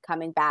think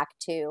coming back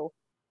to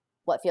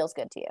what feels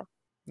good to you.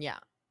 Yeah.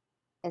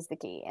 is the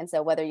key. And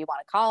so whether you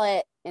want to call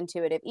it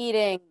intuitive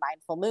eating,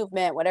 mindful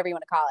movement, whatever you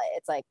want to call it,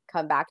 it's like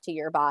come back to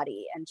your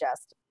body and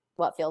just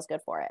what feels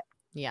good for it.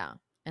 Yeah.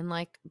 And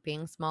like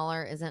being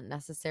smaller isn't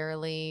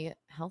necessarily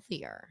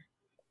healthier.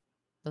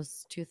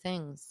 Those two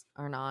things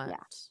are not.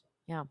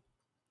 Yeah.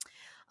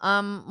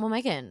 Well,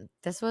 Megan,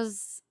 this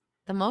was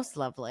the most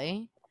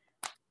lovely.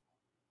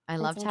 I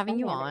loved having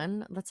you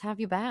on. Let's have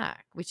you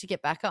back. We should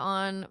get Becca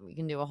on. We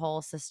can do a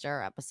whole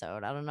sister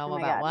episode. I don't know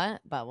about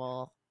what, but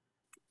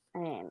I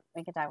mean,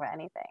 we could talk about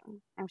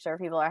anything. I'm sure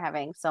people are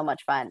having so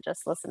much fun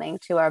just listening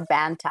to our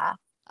banter.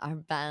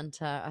 Our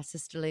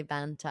sisterly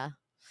banter.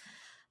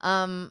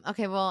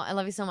 Okay, well, I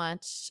love you so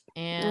much.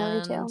 And I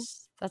love you too.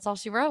 That's all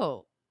she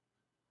wrote.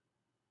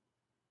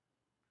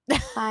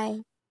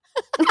 Bye.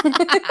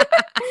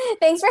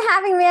 Thanks for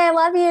having me. I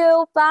love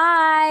you.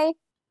 Bye.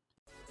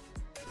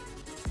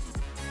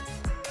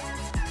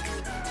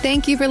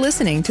 Thank you for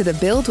listening to the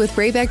Build with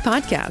Brabec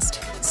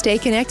podcast. Stay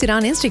connected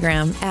on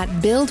Instagram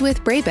at Build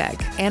with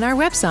Brabec and our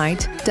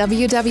website,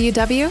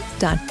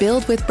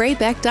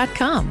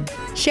 www.buildwithbrabec.com.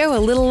 Show a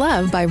little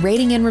love by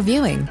rating and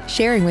reviewing,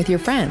 sharing with your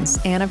friends,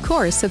 and of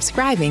course,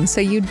 subscribing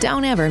so you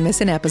don't ever miss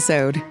an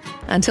episode.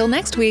 Until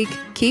next week,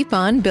 keep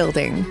on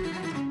building.